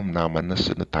కిరణం నా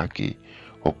మనస్సును తాకి,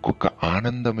 ఒక్కొక్క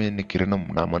ఆనందమైన కిరణం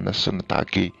నా మనస్సును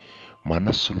తాకి,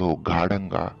 మనస్సులో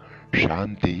గాఢంగా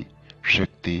శాంతి,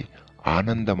 శక్తి,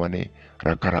 ఆనందం అనే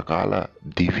రకరకాల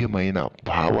దివ్యమైన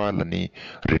భావాలని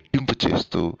రెట్టింపు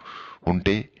చేస్తూ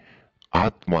ఉంటే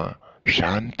ఆత్మ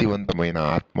శాంతివంతమైన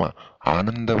ఆత్మ,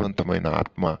 ఆనందవంతమైన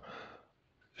ఆత్మ,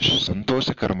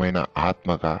 సంతోషకరమైన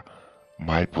ఆత్మగా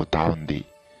మారిపోతా ఉంది.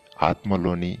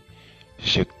 ఆత్మలోని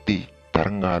శక్తి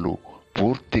తరంగాలు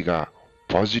పూర్తిగా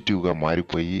పాజిటివ్గా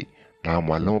మారిపోయి నా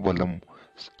మనోబలం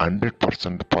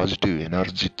 100% పాజిటివ్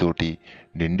ఎనర్జీ తోటి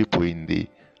నిండిపోయింది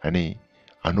అని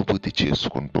అనుభూతి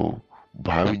చేసుకుంటూ,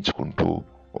 భావించుకుంటూ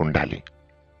ఉండాలి.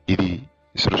 ఇది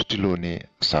సృష్టిలోనే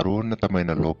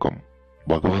సర్వోన్నతమైన లోకం.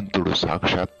 భగవంతుడు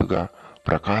సాక్షాత్తుగా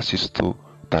ప్రకాశిస్తూ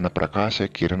తన ప్రకాశ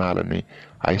కిరణాలని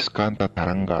అయస్కాంత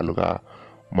తరంగాలుగా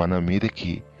మన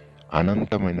మీదకి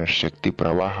అనంతమైన శక్తి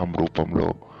ప్రవాహం రూపంలో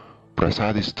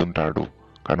ప్రసాదిస్తుంటాడు.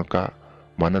 కనుక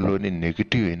మనలోని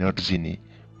నెగిటివ్ ఎనర్జీని,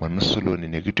 మనస్సులోని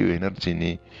నెగిటివ్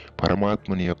ఎనర్జీని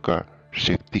పరమాత్ముని యొక్క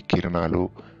శక్తి కిరణాలు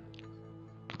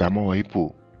తమ వైపు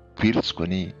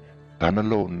పీల్చుకొని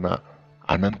తనలో ఉన్న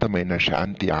అనంతమైన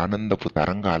శాంతి, ఆనందపు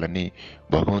తరంగాలని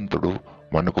భగవంతుడు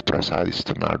మనకు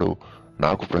ప్రసాదిస్తున్నాడు,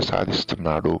 నాకు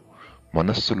ప్రసాదిస్తున్నాడు.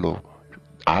 మనస్సులో,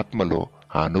 ఆత్మలో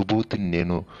ఆ అనుభూతిని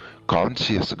నేను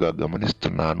కాన్షియస్గా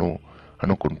గమనిస్తున్నాను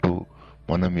అనుకుంటూ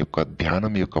మనం యొక్క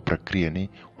ధ్యానం యొక్క ప్రక్రియని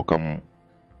ఒక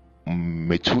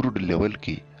మెచ్యూర్డ్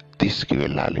లెవెల్కి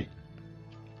తీసుకువెళ్ళాలి.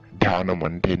 ధ్యానం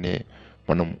అంటేనే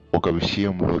మనం ఒక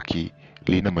విషయంలోకి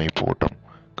లీనమైపోవటం.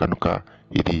 కనుక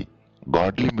ఇది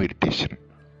గాడ్లీ మెడిటేషన్,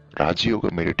 రాజయోగ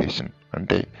మెడిటేషన్.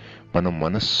 అంటే మనం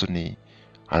మనస్సుని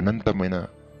అనంతమైన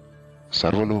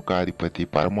సర్వలోకాధిపతి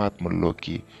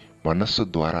పరమాత్మల్లోకి మనస్సు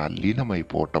ద్వారా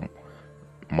లీనమైపోవటం.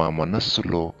 మా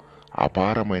మనస్సులో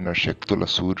అపారమైన శక్తుల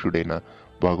సూర్యుడైన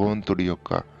భగవంతుడి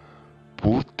యొక్క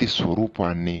పూర్తి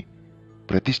స్వరూపాన్ని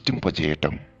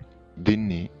ప్రతిష్ఠింపజేయటం.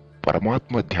 దీన్ని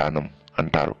పరమాత్మ ధ్యానం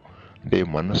అంటారు. అంటే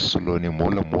మనస్సులోని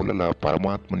మూలల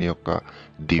పరమాత్మని యొక్క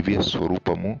దివ్య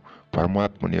స్వరూపము,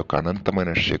 పరమాత్మని యొక్క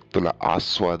అనంతమైన శక్తుల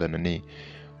ఆస్వాదనని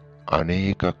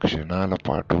అనేక క్షణాల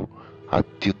పాటు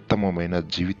అత్యుత్తమమైన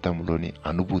జీవితంలోని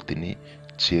అనుభూతిని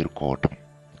చేరుకోవటం.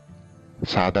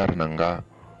 సాధారణంగా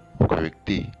ఒక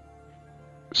వ్యక్తి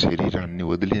శరీరాన్ని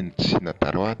వదిలించిన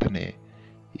తర్వాతనే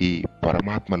ఈ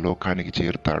పరమాత్మ లోకానికి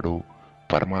చేరుతాడు,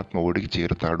 పరమాత్మ ఒడికి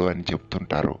చేరుతాడు అని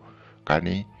చెప్తుంటారు.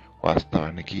 కానీ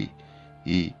వాస్తవానికి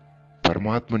ఈ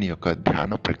పరమాత్మని యొక్క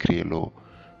ధ్యాన ప్రక్రియలో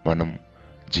మనం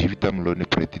జీవితంలోని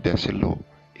ప్రతి దశలో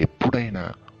ఎప్పుడైనా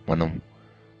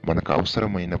మనకు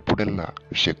అవసరమైనప్పుడల్లా,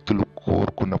 శక్తులు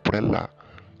కోరుకున్నప్పుడల్లా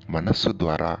మనస్సు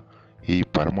ద్వారా ఈ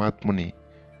పరమాత్ముని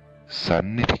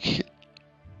సన్నిధికి,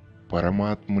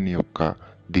 పరమాత్ముని యొక్క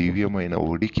దివ్యమైన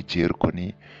ఒడికి చేరుకొని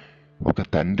ఒక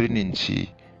తండ్రి నుంచి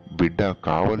బిడ్డ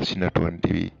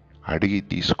కావలసినటువంటివి అడిగి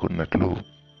తీసుకున్నట్లు,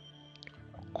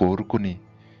 కోరుకుని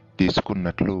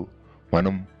తీసుకున్నట్లు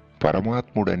మనం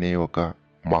పరమాత్ముడనే ఒక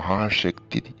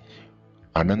మహాశక్తి,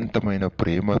 అనంతమైన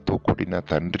ప్రేమతో కూడిన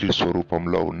తండ్రి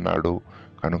స్వరూపంలో ఉన్నాడు.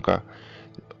 కనుక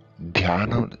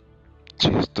ధ్యానం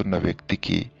చేస్తున్న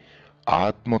వ్యక్తికి,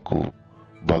 ఆత్మకు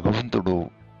భగవంతుడు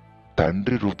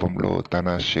తండ్రి రూపంలో తన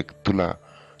శక్తుల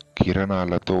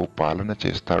కిరణాలతో పాలన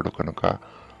చేస్తాడు. కనుక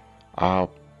ఆ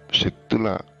శక్తుల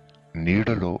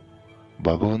నీడలో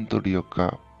భగవంతుడి యొక్క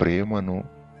ప్రేమను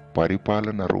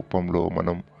పరిపాలన రూపంలో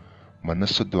మనం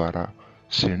మనస్సు ద్వారా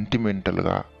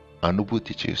సెంటిమెంటల్గా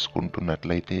అనుభూతి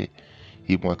చేసుకుంటున్నట్లయితే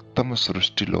ఈ మొత్తం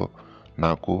సృష్టిలో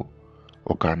నాకు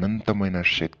ఒక అనంతమైన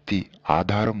శక్తి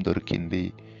ఆధారం దొరికింది.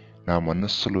 నా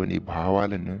మనస్సులోని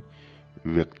భావాలను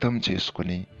వ్యక్తం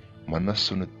చేసుకొని,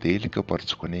 మనస్సును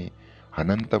తేలికపరుచుకొని,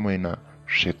 అనంతమైన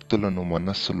శక్తులను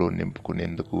మనస్సులో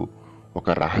నింపుకునేందుకు ఒక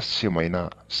రహస్యమైన,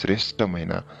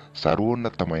 శ్రేష్టమైన,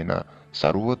 సర్వోన్నతమైన,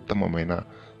 సర్వోత్తమమైన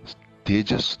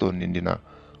తేజస్సుతో నిండిన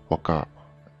ఒక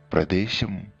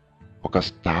ప్రదేశం, ఒక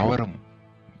స్థావరం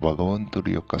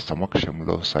భగవంతుడి యొక్క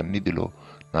సమక్షంలో, సన్నిధిలో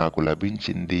నాకు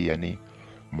లభించింది అని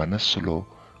మనస్సులో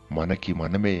మనకి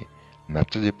మనమే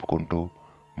నచ్చజెప్పుకుంటూ,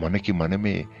 మనకి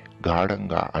మనమే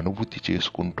గాఢంగా అనుభూతి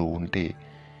చేసుకుంటూ ఉంటే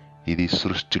ఇది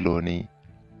సృష్టిలోని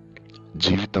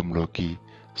జీవితంలోకి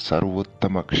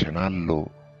సర్వోత్తమ క్షణాల్లో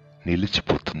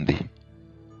నిలిచిపోతుంది.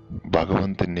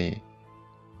 భగవంతుని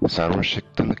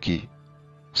సర్వశక్తులకి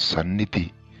సన్నిధి,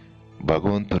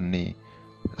 భగవంతుణ్ణి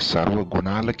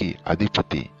సర్వగుణాలకి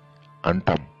అధిపతి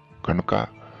అంటాం. కనుక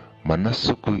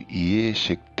మనస్సుకు ఏ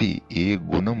శక్తి, ఏ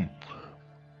గుణం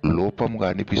లోపంగా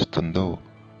అనిపిస్తుందో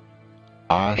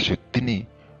ఆ శక్తిని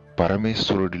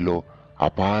పరమేశ్వరుడిలో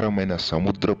అపారమైన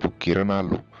సముద్రపు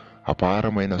కిరణాలు,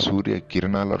 అపారమైన సూర్య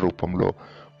కిరణాల రూపంలో,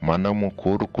 మనము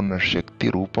కోరుకున్న శక్తి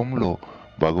రూపంలో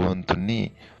భగవంతుణ్ణి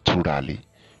చూడాలి.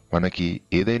 మనకి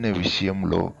ఏదైనా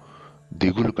విషయంలో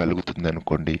దిగులు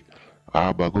కలుగుతుందనుకోండి, ఆ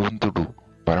భగవంతుడు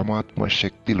పరమాత్మ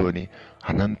శక్తిలోని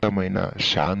అనంతమైన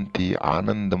శాంతి,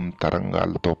 ఆనందం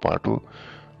తరంగాలతో పాటు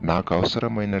నాకు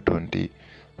అవసరమైనటువంటి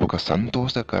ఒక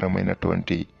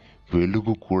సంతోషకరమైనటువంటి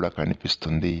వెలుగు కూడా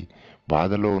కనిపిస్తుంది.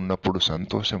 బాధలో ఉన్నప్పుడు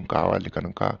సంతోషం కావాలి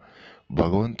కనుక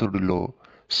భగవంతుడిలో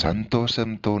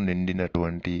సంతోషంతో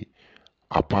నిండినటువంటి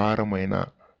అపారమైన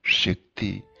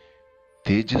శక్తి,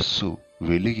 తేజస్సు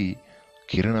వెలిగి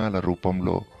కిరణాల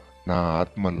రూపంలో నా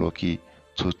ఆత్మలోకి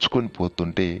చొచ్చుకొని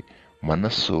పోతుంటే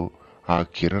మనస్సు ఆ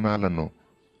కిరణాలను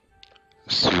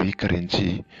స్వీకరించి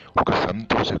ఒక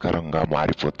సంతోషకరంగా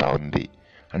మారిపోతా ఉంది.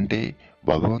 అంటే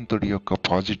భగవంతుడి యొక్క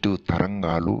పాజిటివ్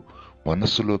తరంగాలు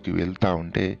మనస్సులోకి వెళ్తా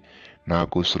ఉంటే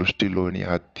నాకు సృష్టిలోని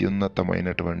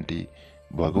అత్యున్నతమైనటువంటి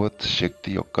భగవత్ శక్తి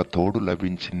యొక్క తోడు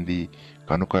లభించింది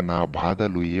కనుక నా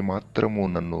బాధలు ఏమాత్రము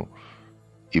నన్ను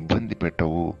ఇబ్బంది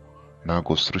పెట్టవు,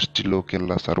 నాకు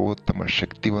సృష్టిలోకెల్లా సర్వోత్తమ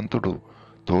శక్తివంతుడు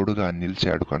తోడుగా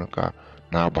నిలిచాడు కనుక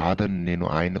నా బాధను నేను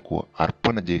ఆయనకు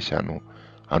అర్పణ చేశాను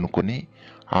అనుకుని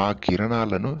ఆ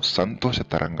కిరణాలను సంతోష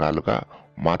తరంగాలుగా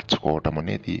మార్చుకోవటం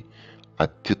అనేది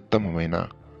అత్యుత్తమమైన,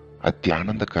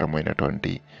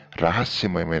 అత్యానందకరమైనటువంటి,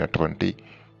 రహస్యమయమైనటువంటి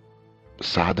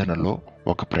సాధనలో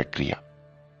ఒక ప్రక్రియ.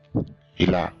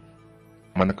 ఇలా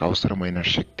మనకు అవసరమైన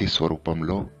శక్తి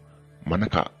స్వరూపంలో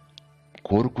మనకు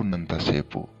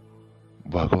కోరుకున్నంతసేపు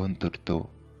భగవంతుడితో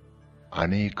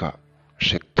అనేక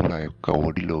శక్తుల యొక్క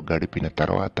ఒడిలో గడిపిన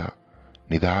తర్వాత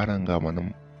నిదానంగా మనం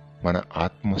మన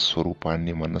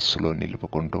ఆత్మస్వరూపాన్ని మనస్సులో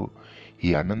నిలుపుకుంటూ ఈ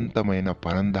అనంతమైన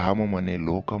పరంధామం అనే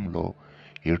లోకంలో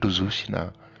ఎటు చూసినా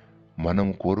మనం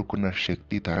కోరుకున్న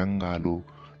శక్తి తరంగాలు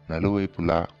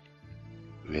నలువైపులా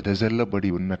వెదజల్లబడి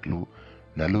ఉన్నట్లు,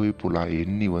 నలువైపులా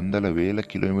ఎన్ని వందల వేల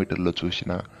కిలోమీటర్లు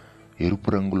చూసినా ఎరుపు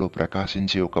రంగులో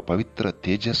ప్రకాశించే ఒక పవిత్ర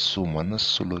తేజస్సు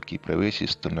మనస్సులోకి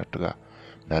ప్రవేశిస్తున్నట్టుగా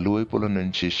నలువైపుల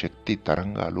నుంచి శక్తి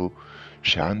తరంగాలు,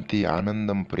 శాంతి,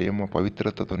 ఆనందం, ప్రేమ,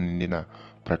 పవిత్రతతో నిండిన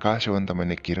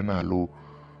ప్రకాశవంతమైన కిరణాలు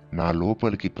నా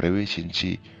లోపలికి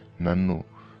ప్రవేశించి నన్ను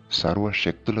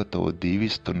సర్వశక్తులతో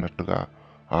దీవిస్తున్నట్టుగా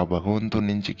ఆ భగవంతుడి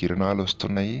నుంచి కిరణాలు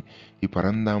వస్తున్నాయి. ఈ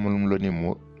పరంధామంలోని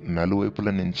నలువైపుల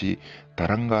నుంచి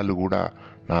తరంగాలు కూడా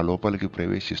నా లోపలికి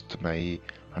ప్రవేశిస్తున్నాయి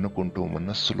అనుకుంటూ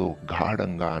మనస్సులో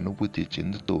గాఢంగా అనుభూతి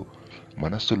చెందుతూ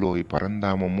మనస్సులో ఈ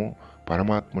పరంధామము,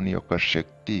 పరమాత్ముని యొక్క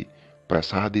శక్తి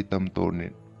ప్రసాదితంతో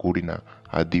కూడిన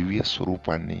ఆ దివ్య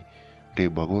స్వరూపాన్ని, అంటే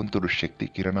భగవంతుడు శక్తి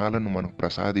కిరణాలను మనకు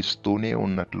ప్రసాదిస్తూనే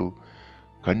ఉన్నట్లు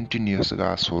కంటిన్యూస్గా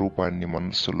ఆ స్వరూపాన్ని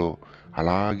మనస్సులో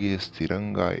అలాగే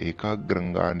స్థిరంగా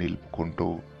ఏకాగ్రంగా నిలుపుకుంటూ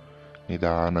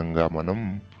నిదానంగా మనం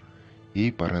ఈ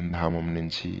పరంధామం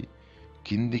నుంచి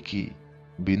కిందికి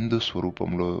బిందు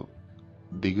స్వరూపంలో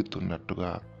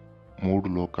దిగుతున్నట్టుగా, మూడు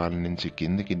లోకాల నుంచి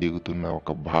కిందికి దిగుతున్న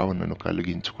ఒక భావనను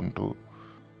కలిగించుకుంటూ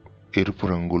ఎరుపు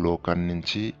రంగు లోకం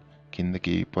నుంచి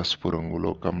కిందకి పసుపు రంగు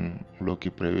లోకంలోకి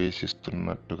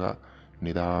ప్రవేశిస్తున్నట్టుగా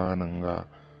నిదానంగా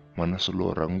మనసులో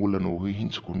రంగులను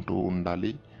ఊహించుకుంటూ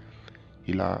ఉండాలి.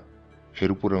 ఇలా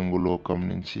ఎరుపు రంగు లోకం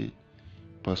నుంచి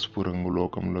పసుపు రంగు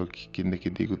లోకంలోకి కిందకి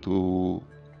దిగుతూ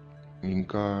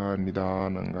ఇంకా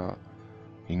నిదానంగా,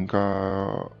 ఇంకా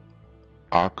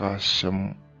ఆకాశం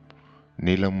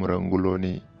నీలం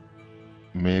రంగులోని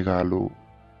మేఘాలు,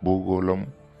 భూగోళం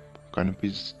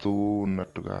కనిపిస్తూ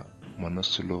ఉన్నట్టుగా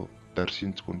మనస్సులో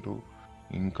దర్శించుకుంటూ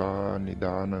ఇంకా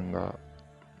నిదానంగా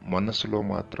మనస్సులో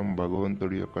మాత్రం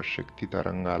భగవంతుడి యొక్క శక్తి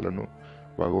తరంగాలను,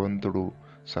 భగవంతుడు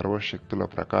సర్వశక్తుల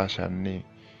ప్రకాశాన్ని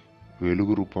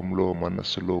వెలుగు రూపంలో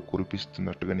మనస్సులో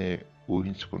కురిపిస్తున్నట్టుగానే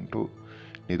ఊహించుకుంటూ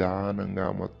నిదానంగా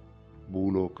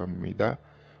భూలోకం మీద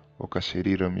ఒక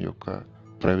శరీరం యొక్క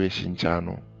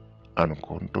ప్రవేశించాను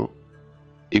అనుకుంటూ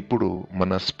ఇప్పుడు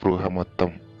మన స్పృహ మొత్తం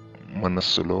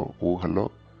మనస్సులో, ఊహలో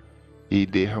ఈ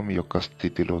దేహం యొక్క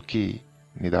స్థితిలోకి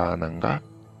నిదానంగా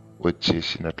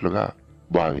వచ్చేసినట్లుగా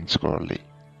భావించుకోవాలి.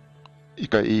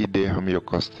 ఇక ఈ దేహం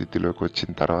యొక్క స్థితిలోకి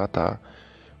వచ్చిన తర్వాత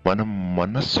మనం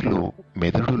మనస్సులో,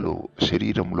 మెదడులో,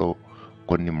 శరీరంలో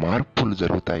కొన్ని మార్పులు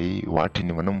జరుగుతాయి.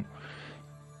 వాటిని మనం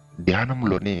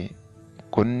ధ్యానంలోనే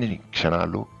కొన్ని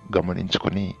క్షణాలు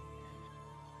గమనించుకొని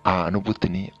ఆ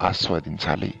అనుభూతిని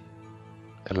ఆస్వాదించాలి.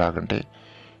 ఎలాగంటే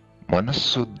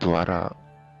మనస్సు ద్వారా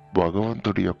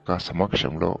భగవంతుడి యొక్క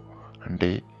సమక్షంలో, అంటే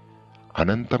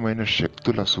అనంతమైన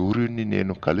శక్తుల సూర్యుడిని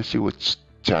నేను కలిసి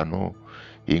వచ్చాను,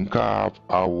 ఇంకా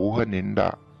ఆ ఊహ నిండా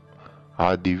ఆ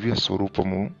దివ్య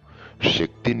స్వరూపము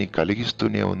శక్తిని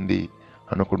కలిగిస్తూనే ఉంది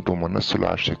అనుకుంటూ మనస్సులో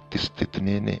ఆ శక్తి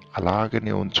స్థితిని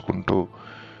అలాగనే ఉంచుకుంటూ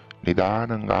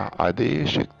నిదానంగా అదే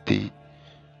శక్తి,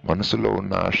 మనసులో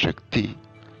ఉన్న ఆ శక్తి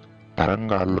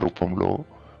తరంగాల రూపంలో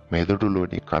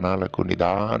మెదడులోని కణాలకు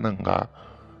నిదానంగా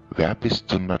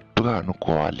వ్యాపిస్తున్నట్టుగా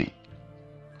అనుకోవాలి.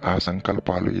 ఆ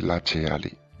సంకల్పాలు ఇలా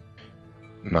చేయాలి: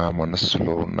 నా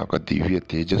మనస్సులో ఉన్న ఒక దివ్య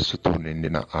తేజస్సుతో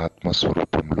నిండిన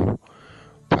ఆత్మస్వరూపంలో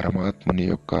పరమాత్ముని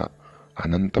యొక్క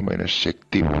అనంతమైన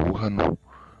శక్తి ఊహను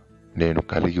నేను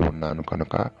కలిగి ఉన్నాను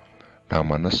కనుక నా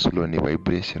మనస్సులోని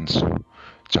వైబ్రేషన్స్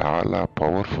చాలా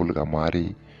పవర్ఫుల్గా మారి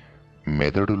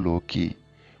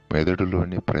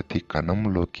మెదడులోని ప్రతి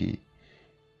కణంలోకి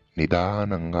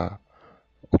నిదానంగా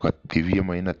ఒక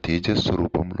దివ్యమైన తేజస్సు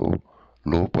రూపంలో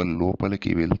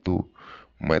లోపలికి వెళ్తూ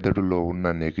మెదడులో ఉన్న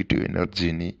నెగిటివ్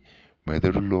ఎనర్జీని,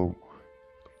 మెదడులో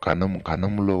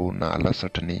కణంలో ఉన్న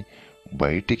అలసటని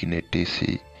బయటికి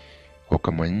నెట్టేసి ఒక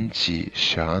మంచి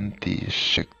శాంతి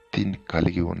శక్తిని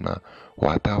కలిగి ఉన్న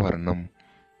వాతావరణం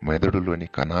మెదడులోని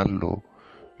కణాల్లో,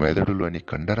 మెదడులోని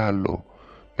కండరాల్లో,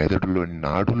 మెదడులోని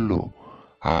నాడుల్లో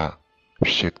ఆ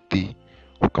శక్తి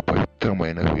ఒక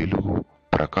పవిత్రమైన వెలుగు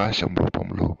ప్రకాశం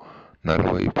రూపంలో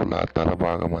నలువైపులా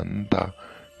తలభాగం అంతా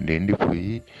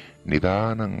నిండిపోయి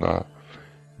నిదానంగా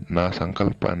నా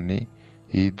సంకల్పాన్ని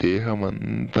ఈ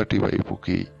దేహమంతటి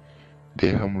వైపుకి,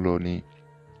 దేహంలోని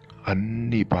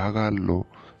అన్ని భాగాల్లో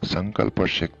సంకల్ప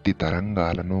శక్తి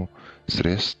తరంగాలను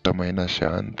శ్రేష్టమైన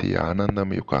శాంతి ఆనందం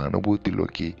యొక్క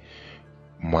అనుభూతిలోకి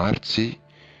మార్చి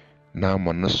నా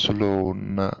మనస్సులో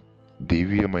ఉన్న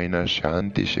దివ్యమైన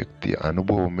శాంతి శక్తి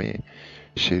అనుభవమే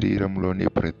శరీరంలోని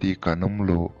ప్రతి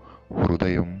కణంలో,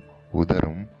 హృదయం,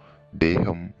 ఉదరం,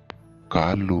 దేహం,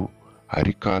 కాళ్ళు,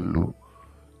 అరికాళ్ళు,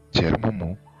 చర్మము,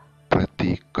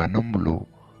 ప్రతి కణంలో,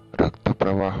 రక్త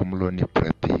ప్రవాహంలోని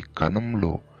ప్రతి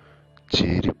కణంలో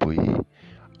చేరిపోయి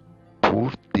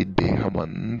పూర్తి దేహం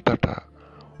అంతటా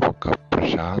ఒక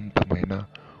ప్రశాంతమైన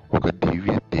ఒక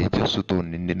దివ్య తేజస్సుతో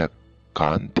నిండిన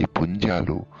కాంతి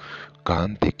పుంజాలు,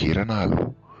 కాంతి కిరణాలు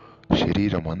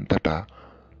శరీరం అంతటా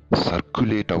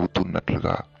సర్క్యులేట్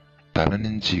అవుతున్నట్లుగా, తల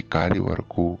నుంచి కాలి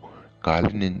వరకు,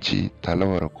 కాలి నుంచి తల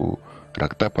వరకు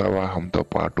రక్త ప్రవాహంతో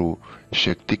పాటు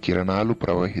శక్తి కిరణాలు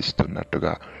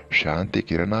ప్రవహిస్తున్నట్టుగా, శాంతి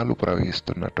కిరణాలు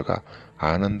ప్రవహిస్తున్నట్టుగా,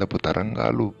 ఆనందపు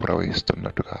తరంగాలు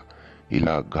ప్రవహిస్తున్నట్టుగా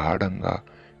ఇలా గాఢంగా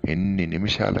ఎన్ని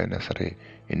నిమిషాలైనా సరే,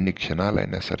 ఎన్ని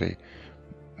క్షణాలైనా సరే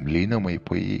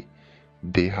లీనమైపోయి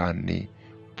దేహాన్ని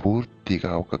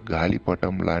పూర్తిగా ఒక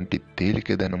గాలిపటం లాంటి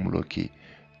తేలికదనంలోకి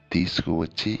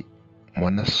తీసుకువచ్చి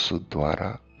మనస్సు ద్వారా,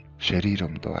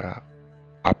 శరీరం ద్వారా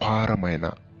అపారమైన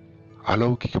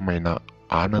అలౌకికమైన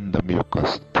ఆనందం యొక్క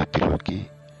స్థితిలోకి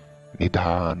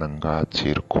నిదానంగా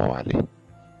చేరుకోవాలి.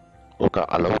 ఒక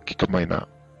అలౌకికమైన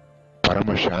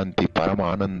పరమశాంతి,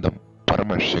 పరమానందం,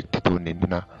 పరమశక్తితో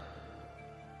నిండిన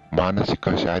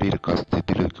మానసిక శారీరక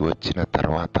స్థితిలోకి వచ్చిన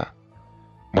తర్వాత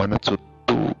మన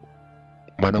చుట్టూ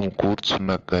మనం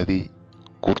కూర్చున్న గది,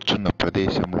 కూర్చున్న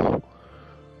ప్రదేశంలో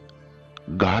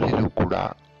గాలిలో కూడా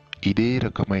ఇదే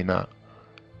రకమైన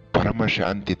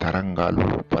పరమశాంతి తరంగాలు,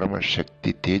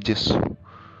 పరమశక్తి తేజస్సు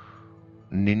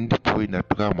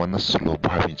నిండిపోయినట్టుగా మనస్సులో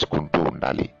భావించుకుంటూ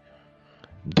ఉండాలి.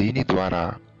 దీని ద్వారా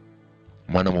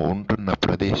మనము ఉంటున్న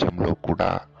ప్రదేశంలో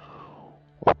కూడా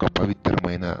ఒక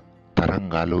పవిత్రమైన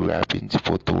తరంగాలు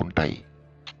వ్యాపించిపోతూ ఉంటాయి.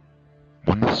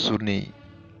 మనస్సుని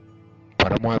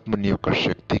పరమాత్మని యొక్క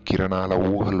శక్తి కిరణాల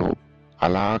ఊహలో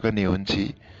అలాగనే ఉంచి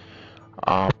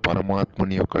ఆ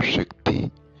పరమాత్మని యొక్క శక్తి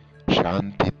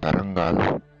శాంతి తరంగాలు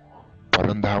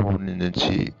పరంధామం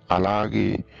నుంచి అలాగే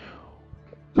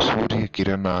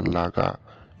సూర్యకిరణాల్లాగా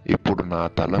ఇప్పుడు నా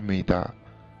తల మీద,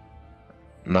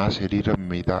 నా శరీరం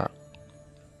మీద,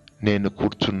 నేను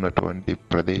కూర్చున్నటువంటి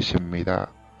ప్రదేశం మీద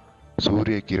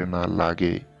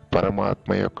సూర్యకిరణాల్లాగే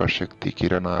పరమాత్మ యొక్క శక్తి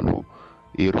కిరణాలు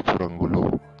ఎరుపు రంగులో,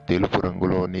 తెలుపు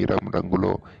రంగులో, నీలం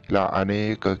రంగులో ఇలా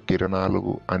అనేక కిరణాలు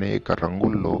అనేక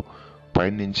రంగుల్లో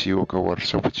పైనుంచి ఒక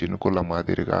వర్షపు చినుకుల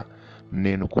మాదిరిగా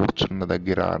నేను కూర్చున్న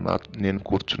దగ్గర, నేను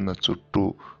కూర్చున్న చుట్టూ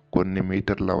కొన్ని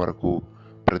మీటర్ల వరకు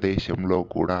ప్రదేశంలో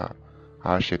కూడా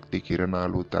ఆ శక్తి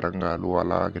కిరణాలు తరంగాలు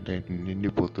అలాగనే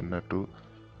నిండిపోతున్నట్టు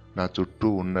నా చుట్టూ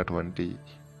ఉన్నటువంటి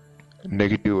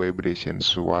నెగిటివ్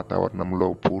వైబ్రేషన్స్ వాతావరణంలో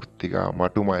పూర్తిగా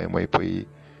మటుమాయమైపోయి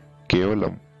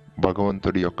కేవలం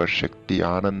భగవంతుడి యొక్క శక్తి,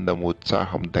 ఆనందం,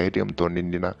 ఉత్సాహం, ధైర్యంతో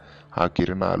నిండిన ఆ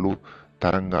కిరణాలు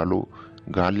తరంగాలు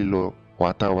గాలిలో,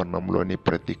 వాతావరణంలోని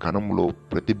ప్రతి కణంలో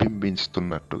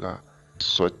ప్రతిబింబిస్తున్నట్టుగా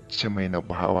స్వచ్ఛమైన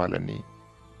భావాలని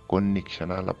కొన్ని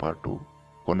క్షణాల పాటు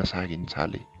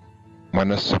కొనసాగించాలి.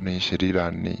 మనస్సుని,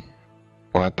 శరీరాన్ని,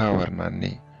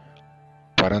 వాతావరణాన్ని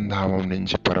పరంధామం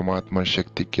నుంచి పరమాత్మ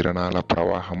శక్తి కిరణాల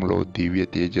ప్రవాహంలో దివ్య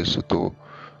తేజస్సుతో,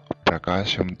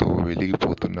 ప్రకాశంతో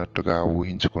వెలిగిపోతున్నట్టుగా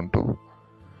ఊహించుకుంటూ,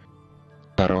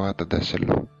 తర్వాత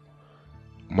దశలో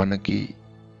మనకి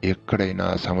ఎక్కడైనా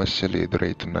సమస్యలు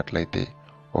ఎదురవుతున్నట్లయితే,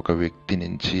 ఒక వ్యక్తి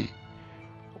నుంచి,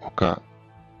 ఒక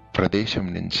ప్రదేశం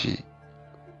నుంచి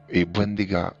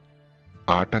ఇబ్బందిగా,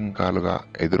 ఆటంకాలుగా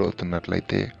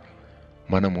ఎదురవుతున్నట్లయితే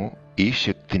మనము ఈ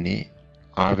శక్తిని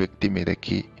ఆ వ్యక్తి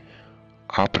మీదకి,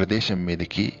 ఆ ప్రదేశం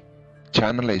మీదకి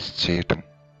ఛానలైజ్ చేయటం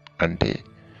అంటే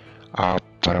ఆ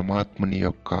పరమాత్మని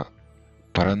యొక్క,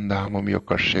 పరంధామం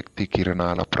యొక్క శక్తి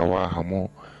కిరణాల ప్రవాహము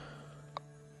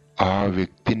ఆ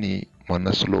వ్యక్తిని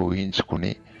మనసులో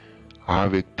ఊహించుకుని ఆ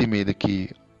వ్యక్తి మీదకి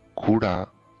కూడా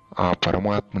ఆ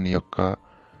పరమాత్మని యొక్క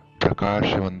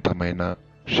ప్రకాశవంతమైన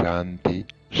శాంతి,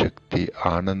 శక్తి,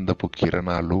 ఆనందపు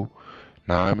కిరణాలు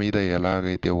నా మీద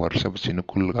ఎలాగైతే వర్షపు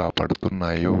చినుకులుగా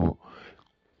పడుతున్నాయో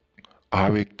ఆ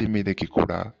వ్యక్తి మీదకి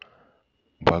కూడా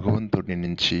భగవంతుడి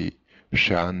నుంచి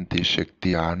శాంతి, శక్తి,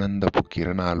 ఆనందపు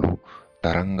కిరణాలు,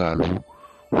 తరంగాలు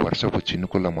వర్షపు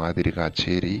చినుకుల మాదిరిగా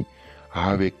చేరి ఆ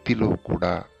వ్యక్తిలో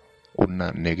కూడా ఉన్న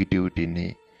నెగిటివిటీని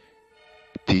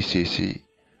తీసేసి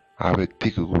ఆ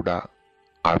వ్యక్తికి కూడా,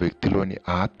 ఆ వ్యక్తిలోని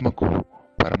ఆత్మకు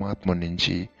పరమాత్మ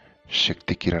నుంచి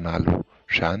శక్తి కిరణాలు,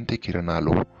 శాంతి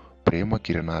కిరణాలు, ప్రేమ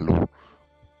కిరణాలు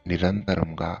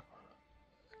నిరంతరంగా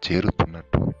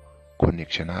చేరుతున్నట్టు కొన్ని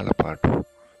క్షణాల పాటు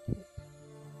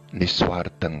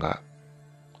నిస్వార్థంగా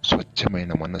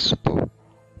స్వచ్ఛమైన మనస్సుతో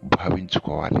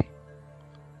భావించుకోవాలి.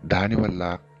 దానివల్ల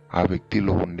ఆ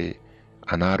వ్యక్తిలో ఉండే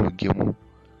అనారోగ్యము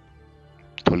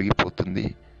తొలగిపోతుంది.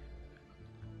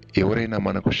 ఎవరైనా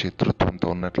మనకు శత్రుత్వంతో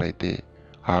ఉన్నట్లయితే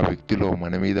ఆ వ్యక్తిలో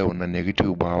మన మీద ఉన్న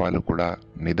నెగిటివ్ భావాలు కూడా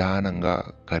నిదానంగా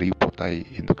కరిగిపోతాయి.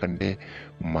 ఎందుకంటే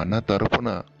మన తరపున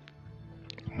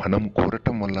మనం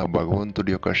కోరటం వల్ల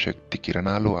భగవంతుడి యొక్క శక్తి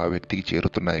కిరణాలు ఆ వ్యక్తికి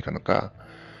చేరుతున్నాయి కనుక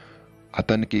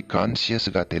అతనికి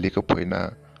కాన్షియస్గా తెలియకపోయినా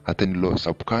అతనిలో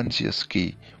సబ్ కాన్షియస్కి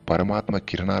పరమాత్మ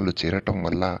కిరణాలు చేరటం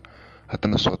వల్ల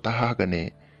అతను స్వతహాగానే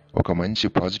ఒక మంచి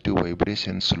పాజిటివ్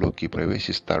వైబ్రేషన్స్లోకి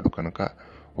ప్రవేశిస్తాడు. కనుక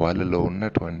వాళ్ళలో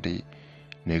ఉన్నటువంటి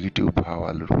నెగిటివ్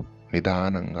భావాలు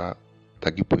నిదానంగా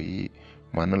తగ్గిపోయి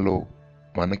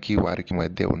మనకి వారికి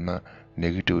మధ్య ఉన్న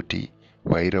నెగిటివిటీ,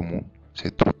 వైరము,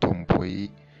 శత్రుత్వం పోయి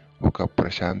ఒక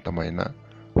ప్రశాంతమైన,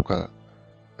 ఒక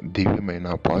దివ్యమైన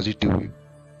పాజిటివ్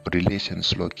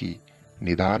రిలేషన్స్లోకి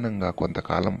నిదానంగా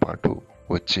కొంతకాలం పాటు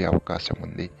వచ్చే అవకాశం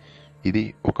ఉంది. ఇది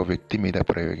ఒక వ్యక్తి మీద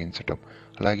ప్రయోగించటం.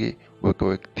 అలాగే ఒక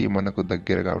వ్యక్తి మనకు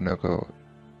దగ్గరగా ఉన్న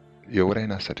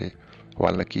ఎవరైనా సరే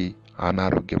వాళ్ళకి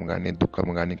అనారోగ్యం కానీ, దుఃఖం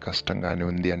కానీ, కష్టం కానీ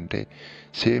ఉంది అంటే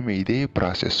సేమ్ ఇదే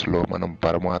ప్రాసెస్లో మనం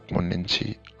పరమాత్మ నుంచి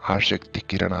ఆ శక్తి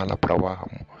కిరణాల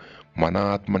ప్రవాహము, మన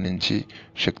ఆత్మ నుంచి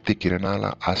శక్తి కిరణాల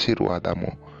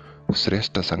ఆశీర్వాదము,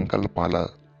 శ్రేష్ఠ సంకల్పాల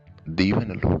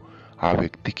దీవెనలు ఆ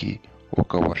వ్యక్తికి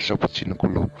ఒక వర్షపు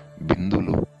చినుకులు,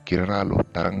 బిందులు, కిరణాలు,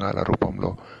 తరంగాల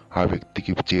రూపంలో ఆ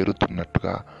వ్యక్తికి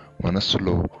చేరుతున్నట్టుగా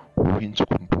మనస్సులో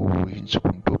ఊహించుకుంటూ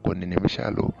కొన్ని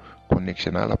నిమిషాలు, కొన్ని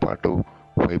క్షణాల పాటు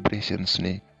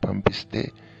వైబ్రేషన్స్ని పంపిస్తే,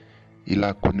 ఇలా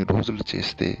కొన్ని రోజులు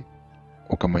చేస్తే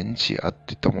ఒక మంచి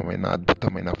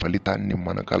అద్భుతమైన ఫలితాన్ని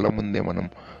మన కళ్ళ ముందే మనం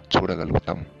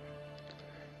చూడగలుగుతాం.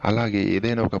 అలాగే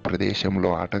ఏదైనా ఒక ప్రదేశంలో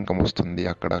ఆటంకం వస్తుంది,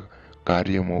 అక్కడ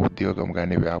కార్యము, ఉద్యోగం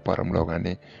కానీ, వ్యాపారంలో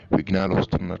కానీ విఘ్నాలు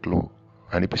వస్తున్నట్లు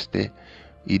అనిపిస్తే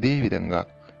ఇదే విధంగా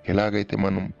ఎలాగైతే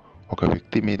మనం ఒక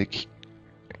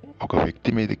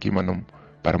వ్యక్తి మీదకి మనం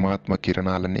పరమాత్మ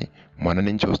కిరణాలని, మన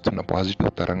నుంచి వస్తున్న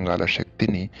పాజిటివ్ తరంగాల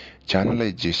శక్తిని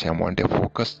ఛానలైజ్ చేశామో, అంటే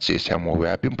ఫోకస్ చేశామో,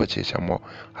 వ్యాపింపచేశామో,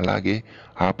 అలాగే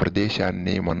ఆ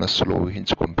ప్రదేశాన్ని మనస్సులో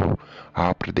ఊహించుకుంటూ ఆ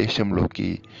ప్రదేశంలోకి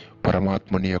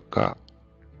పరమాత్మని యొక్క,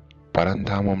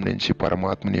 పరంధామం నుంచి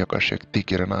పరమాత్మని యొక్క శక్తి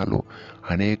కిరణాలు,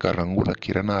 అనేక రంగుల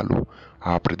కిరణాలు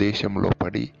ఆ ప్రదేశంలో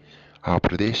పడి, ఆ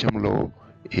ప్రదేశంలో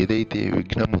ఏదైతే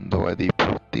విఘ్నం ఉందో అది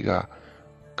పూర్తిగా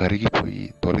కరిగిపోయి,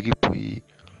 తొలగిపోయి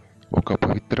ఒక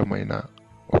పవిత్రమైన,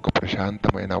 ఒక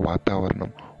ప్రశాంతమైన వాతావరణం,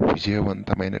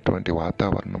 విజయవంతమైనటువంటి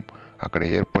వాతావరణం అక్కడ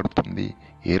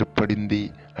ఏర్పడింది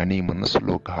అని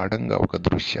మనసులో గాఢంగా ఒక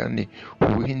దృశ్యాన్ని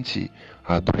ఊహించి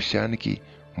ఆ దృశ్యానికి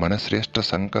మన శ్రేష్ఠ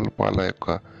సంకల్పాల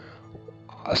యొక్క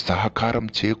సహకారం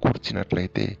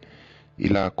చేకూర్చినట్లయితే,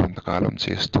 ఇలా కొంతకాలం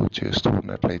చేస్తూ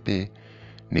ఉన్నట్లయితే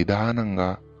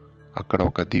నిదానంగా అక్కడ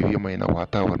ఒక దివ్యమైన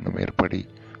వాతావరణం ఏర్పడి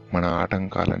మన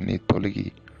ఆటంకాలన్నీ తొలగి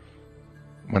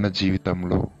మన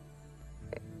జీవితంలో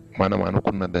మనం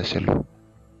అనుకున్న దశలు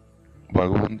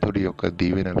భగవంతుడి యొక్క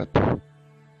దీవెనలతో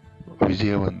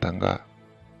విజయవంతంగా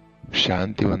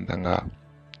శాంతివంతంగా,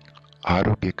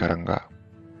 ఆరోగ్యకరంగా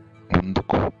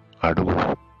ముందుకు అడుగు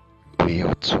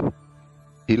వేయవచ్చు.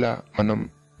 ఇలా మనం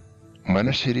మన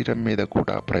శరీరం మీద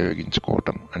కూడా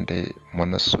ప్రయోగించుకోవటం, అంటే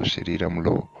మనస్సు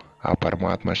శరీరంలో ఆ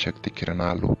పరమాత్మ శక్తి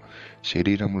కిరణాలు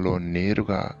శరీరంలో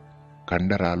నేరుగా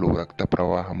కండరాలు, రక్త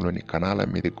ప్రవాహంలోని కణాల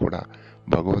మీద కూడా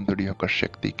భగవంతుడి యొక్క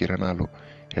శక్తి కిరణాలు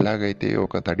ఎలాగైతే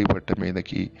ఒక తడి బట్ట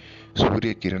మీదకి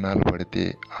సూర్య కిరణాలు పడితే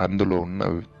అందులో ఉన్న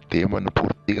తేమను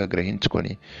పూర్తిగా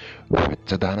గ్రహించుకొని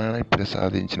వెచ్చదనాన్ని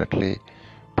ప్రసాదించినట్లే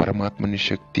పరమాత్మని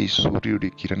శక్తి సూర్యుడి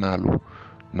కిరణాలు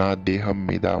నా దేహం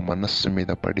మీద, మనస్సు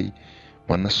మీద పడి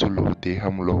మనస్సులో,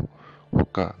 దేహంలో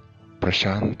ఒక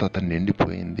ప్రశాంతత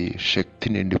నిండిపోయింది, శక్తి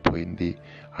నిండిపోయింది.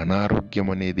 అనారోగ్యం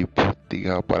అనేది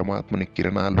పూర్తిగా పరమాత్మని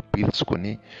కిరణాలు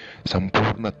పీల్చుకొని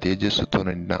సంపూర్ణ తేజస్సుతో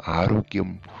నిండిన ఆరోగ్యం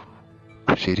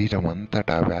శరీరం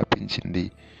అంతటా వ్యాపించింది.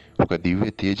 ఒక దివ్య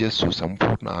తేజస్సు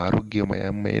సంపూర్ణ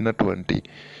ఆరోగ్యమయమైనటువంటి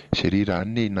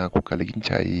శరీరాన్ని నాకు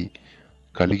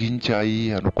కలిగించాయి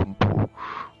అనుకుంటూ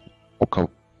ఒక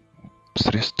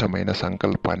శ్రేష్టమైన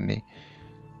సంకల్పాన్ని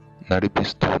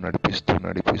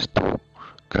నడిపిస్తూ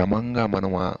క్రమంగా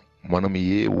మనం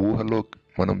ఏ ఊహలో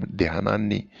మనం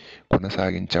ధ్యానాన్ని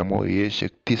కొనసాగించామో, ఏ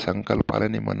శక్తి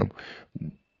సంకల్పాలని మనం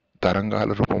తరంగాల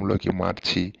రూపంలోకి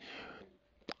మార్చి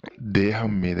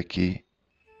దేహం మీదకి,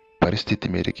 పరిస్థితి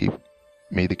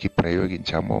మీదకి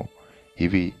ప్రయోగించామో,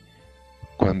 ఇవి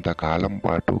కొంతకాలం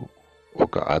పాటు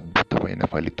ఒక అద్భుతమైన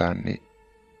ఫలితాన్ని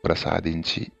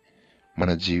ప్రసాదించి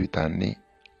మన జీవితాన్ని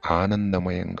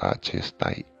ఆనందమయంగా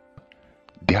చేస్తాయి.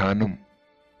 ధ్యానం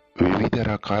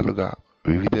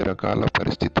వివిధ రకాల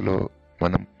పరిస్థితుల్లో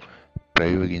మనం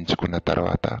ప్రయోగించుకున్న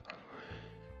తర్వాత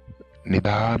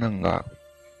నిదానంగా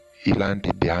ఇలాంటి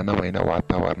ధ్యానమైన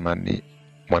వాతావరణాన్ని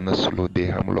మనస్సులో,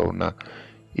 దేహంలో ఉన్న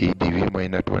ఈ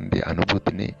దివ్యమైనటువంటి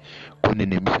అనుభూతిని కొన్ని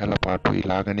నిమిషాల పాటు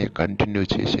ఇలాగనే కంటిన్యూ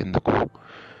చేసేందుకు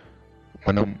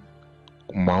మనం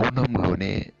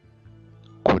మౌనంలోనే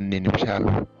కొన్ని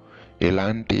నిమిషాలు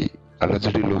ఎలాంటి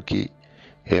అలజడిలోకి,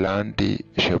 ఎలాంటి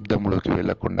శబ్దంలోకి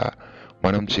వెళ్లకుండా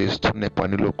మనం చేస్తున్న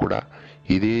పనిలో కూడా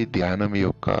ఇదే ధ్యానం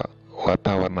యొక్క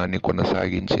వాతావరణాన్ని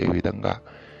కొనసాగించే విధంగా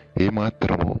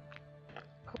ఏమాత్రము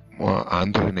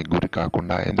ఆందోళనకి గురి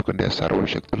కాకుండా, ఎందుకంటే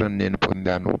సర్వశక్తులను నేను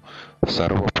పొందాను,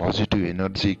 సర్వ పాజిటివ్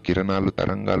ఎనర్జీ కిరణాలు,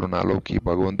 తరంగాలు నాలోకి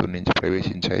భగవంతుడి నుంచి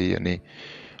ప్రవేశించాయి అని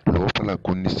లోపల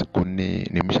కొన్ని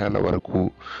నిమిషాల వరకు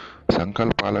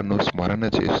సంకల్పాలను స్మరణ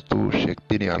చేస్తూ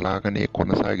శక్తిని అలాగనే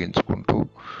కొనసాగించుకుంటూ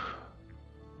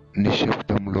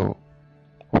నిశ్శబ్దంలో,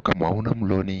 ఒక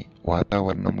మౌనంలోని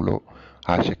వాతావరణంలో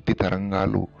ఆ శక్తి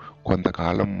తరంగాలు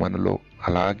కొంతకాలం మనలో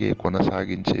అలాగే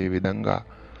కొనసాగించే విధంగా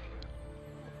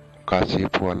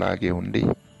కాసేపు అలాగే ఉండి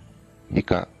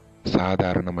ఇక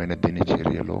సాధారణమైన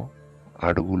దినచర్యలో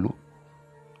అడుగులు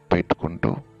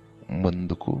పెట్టుకుంటూ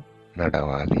ముందుకు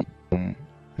నడవాలి.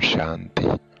 శాంతి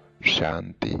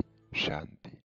శాంతి శాంతి.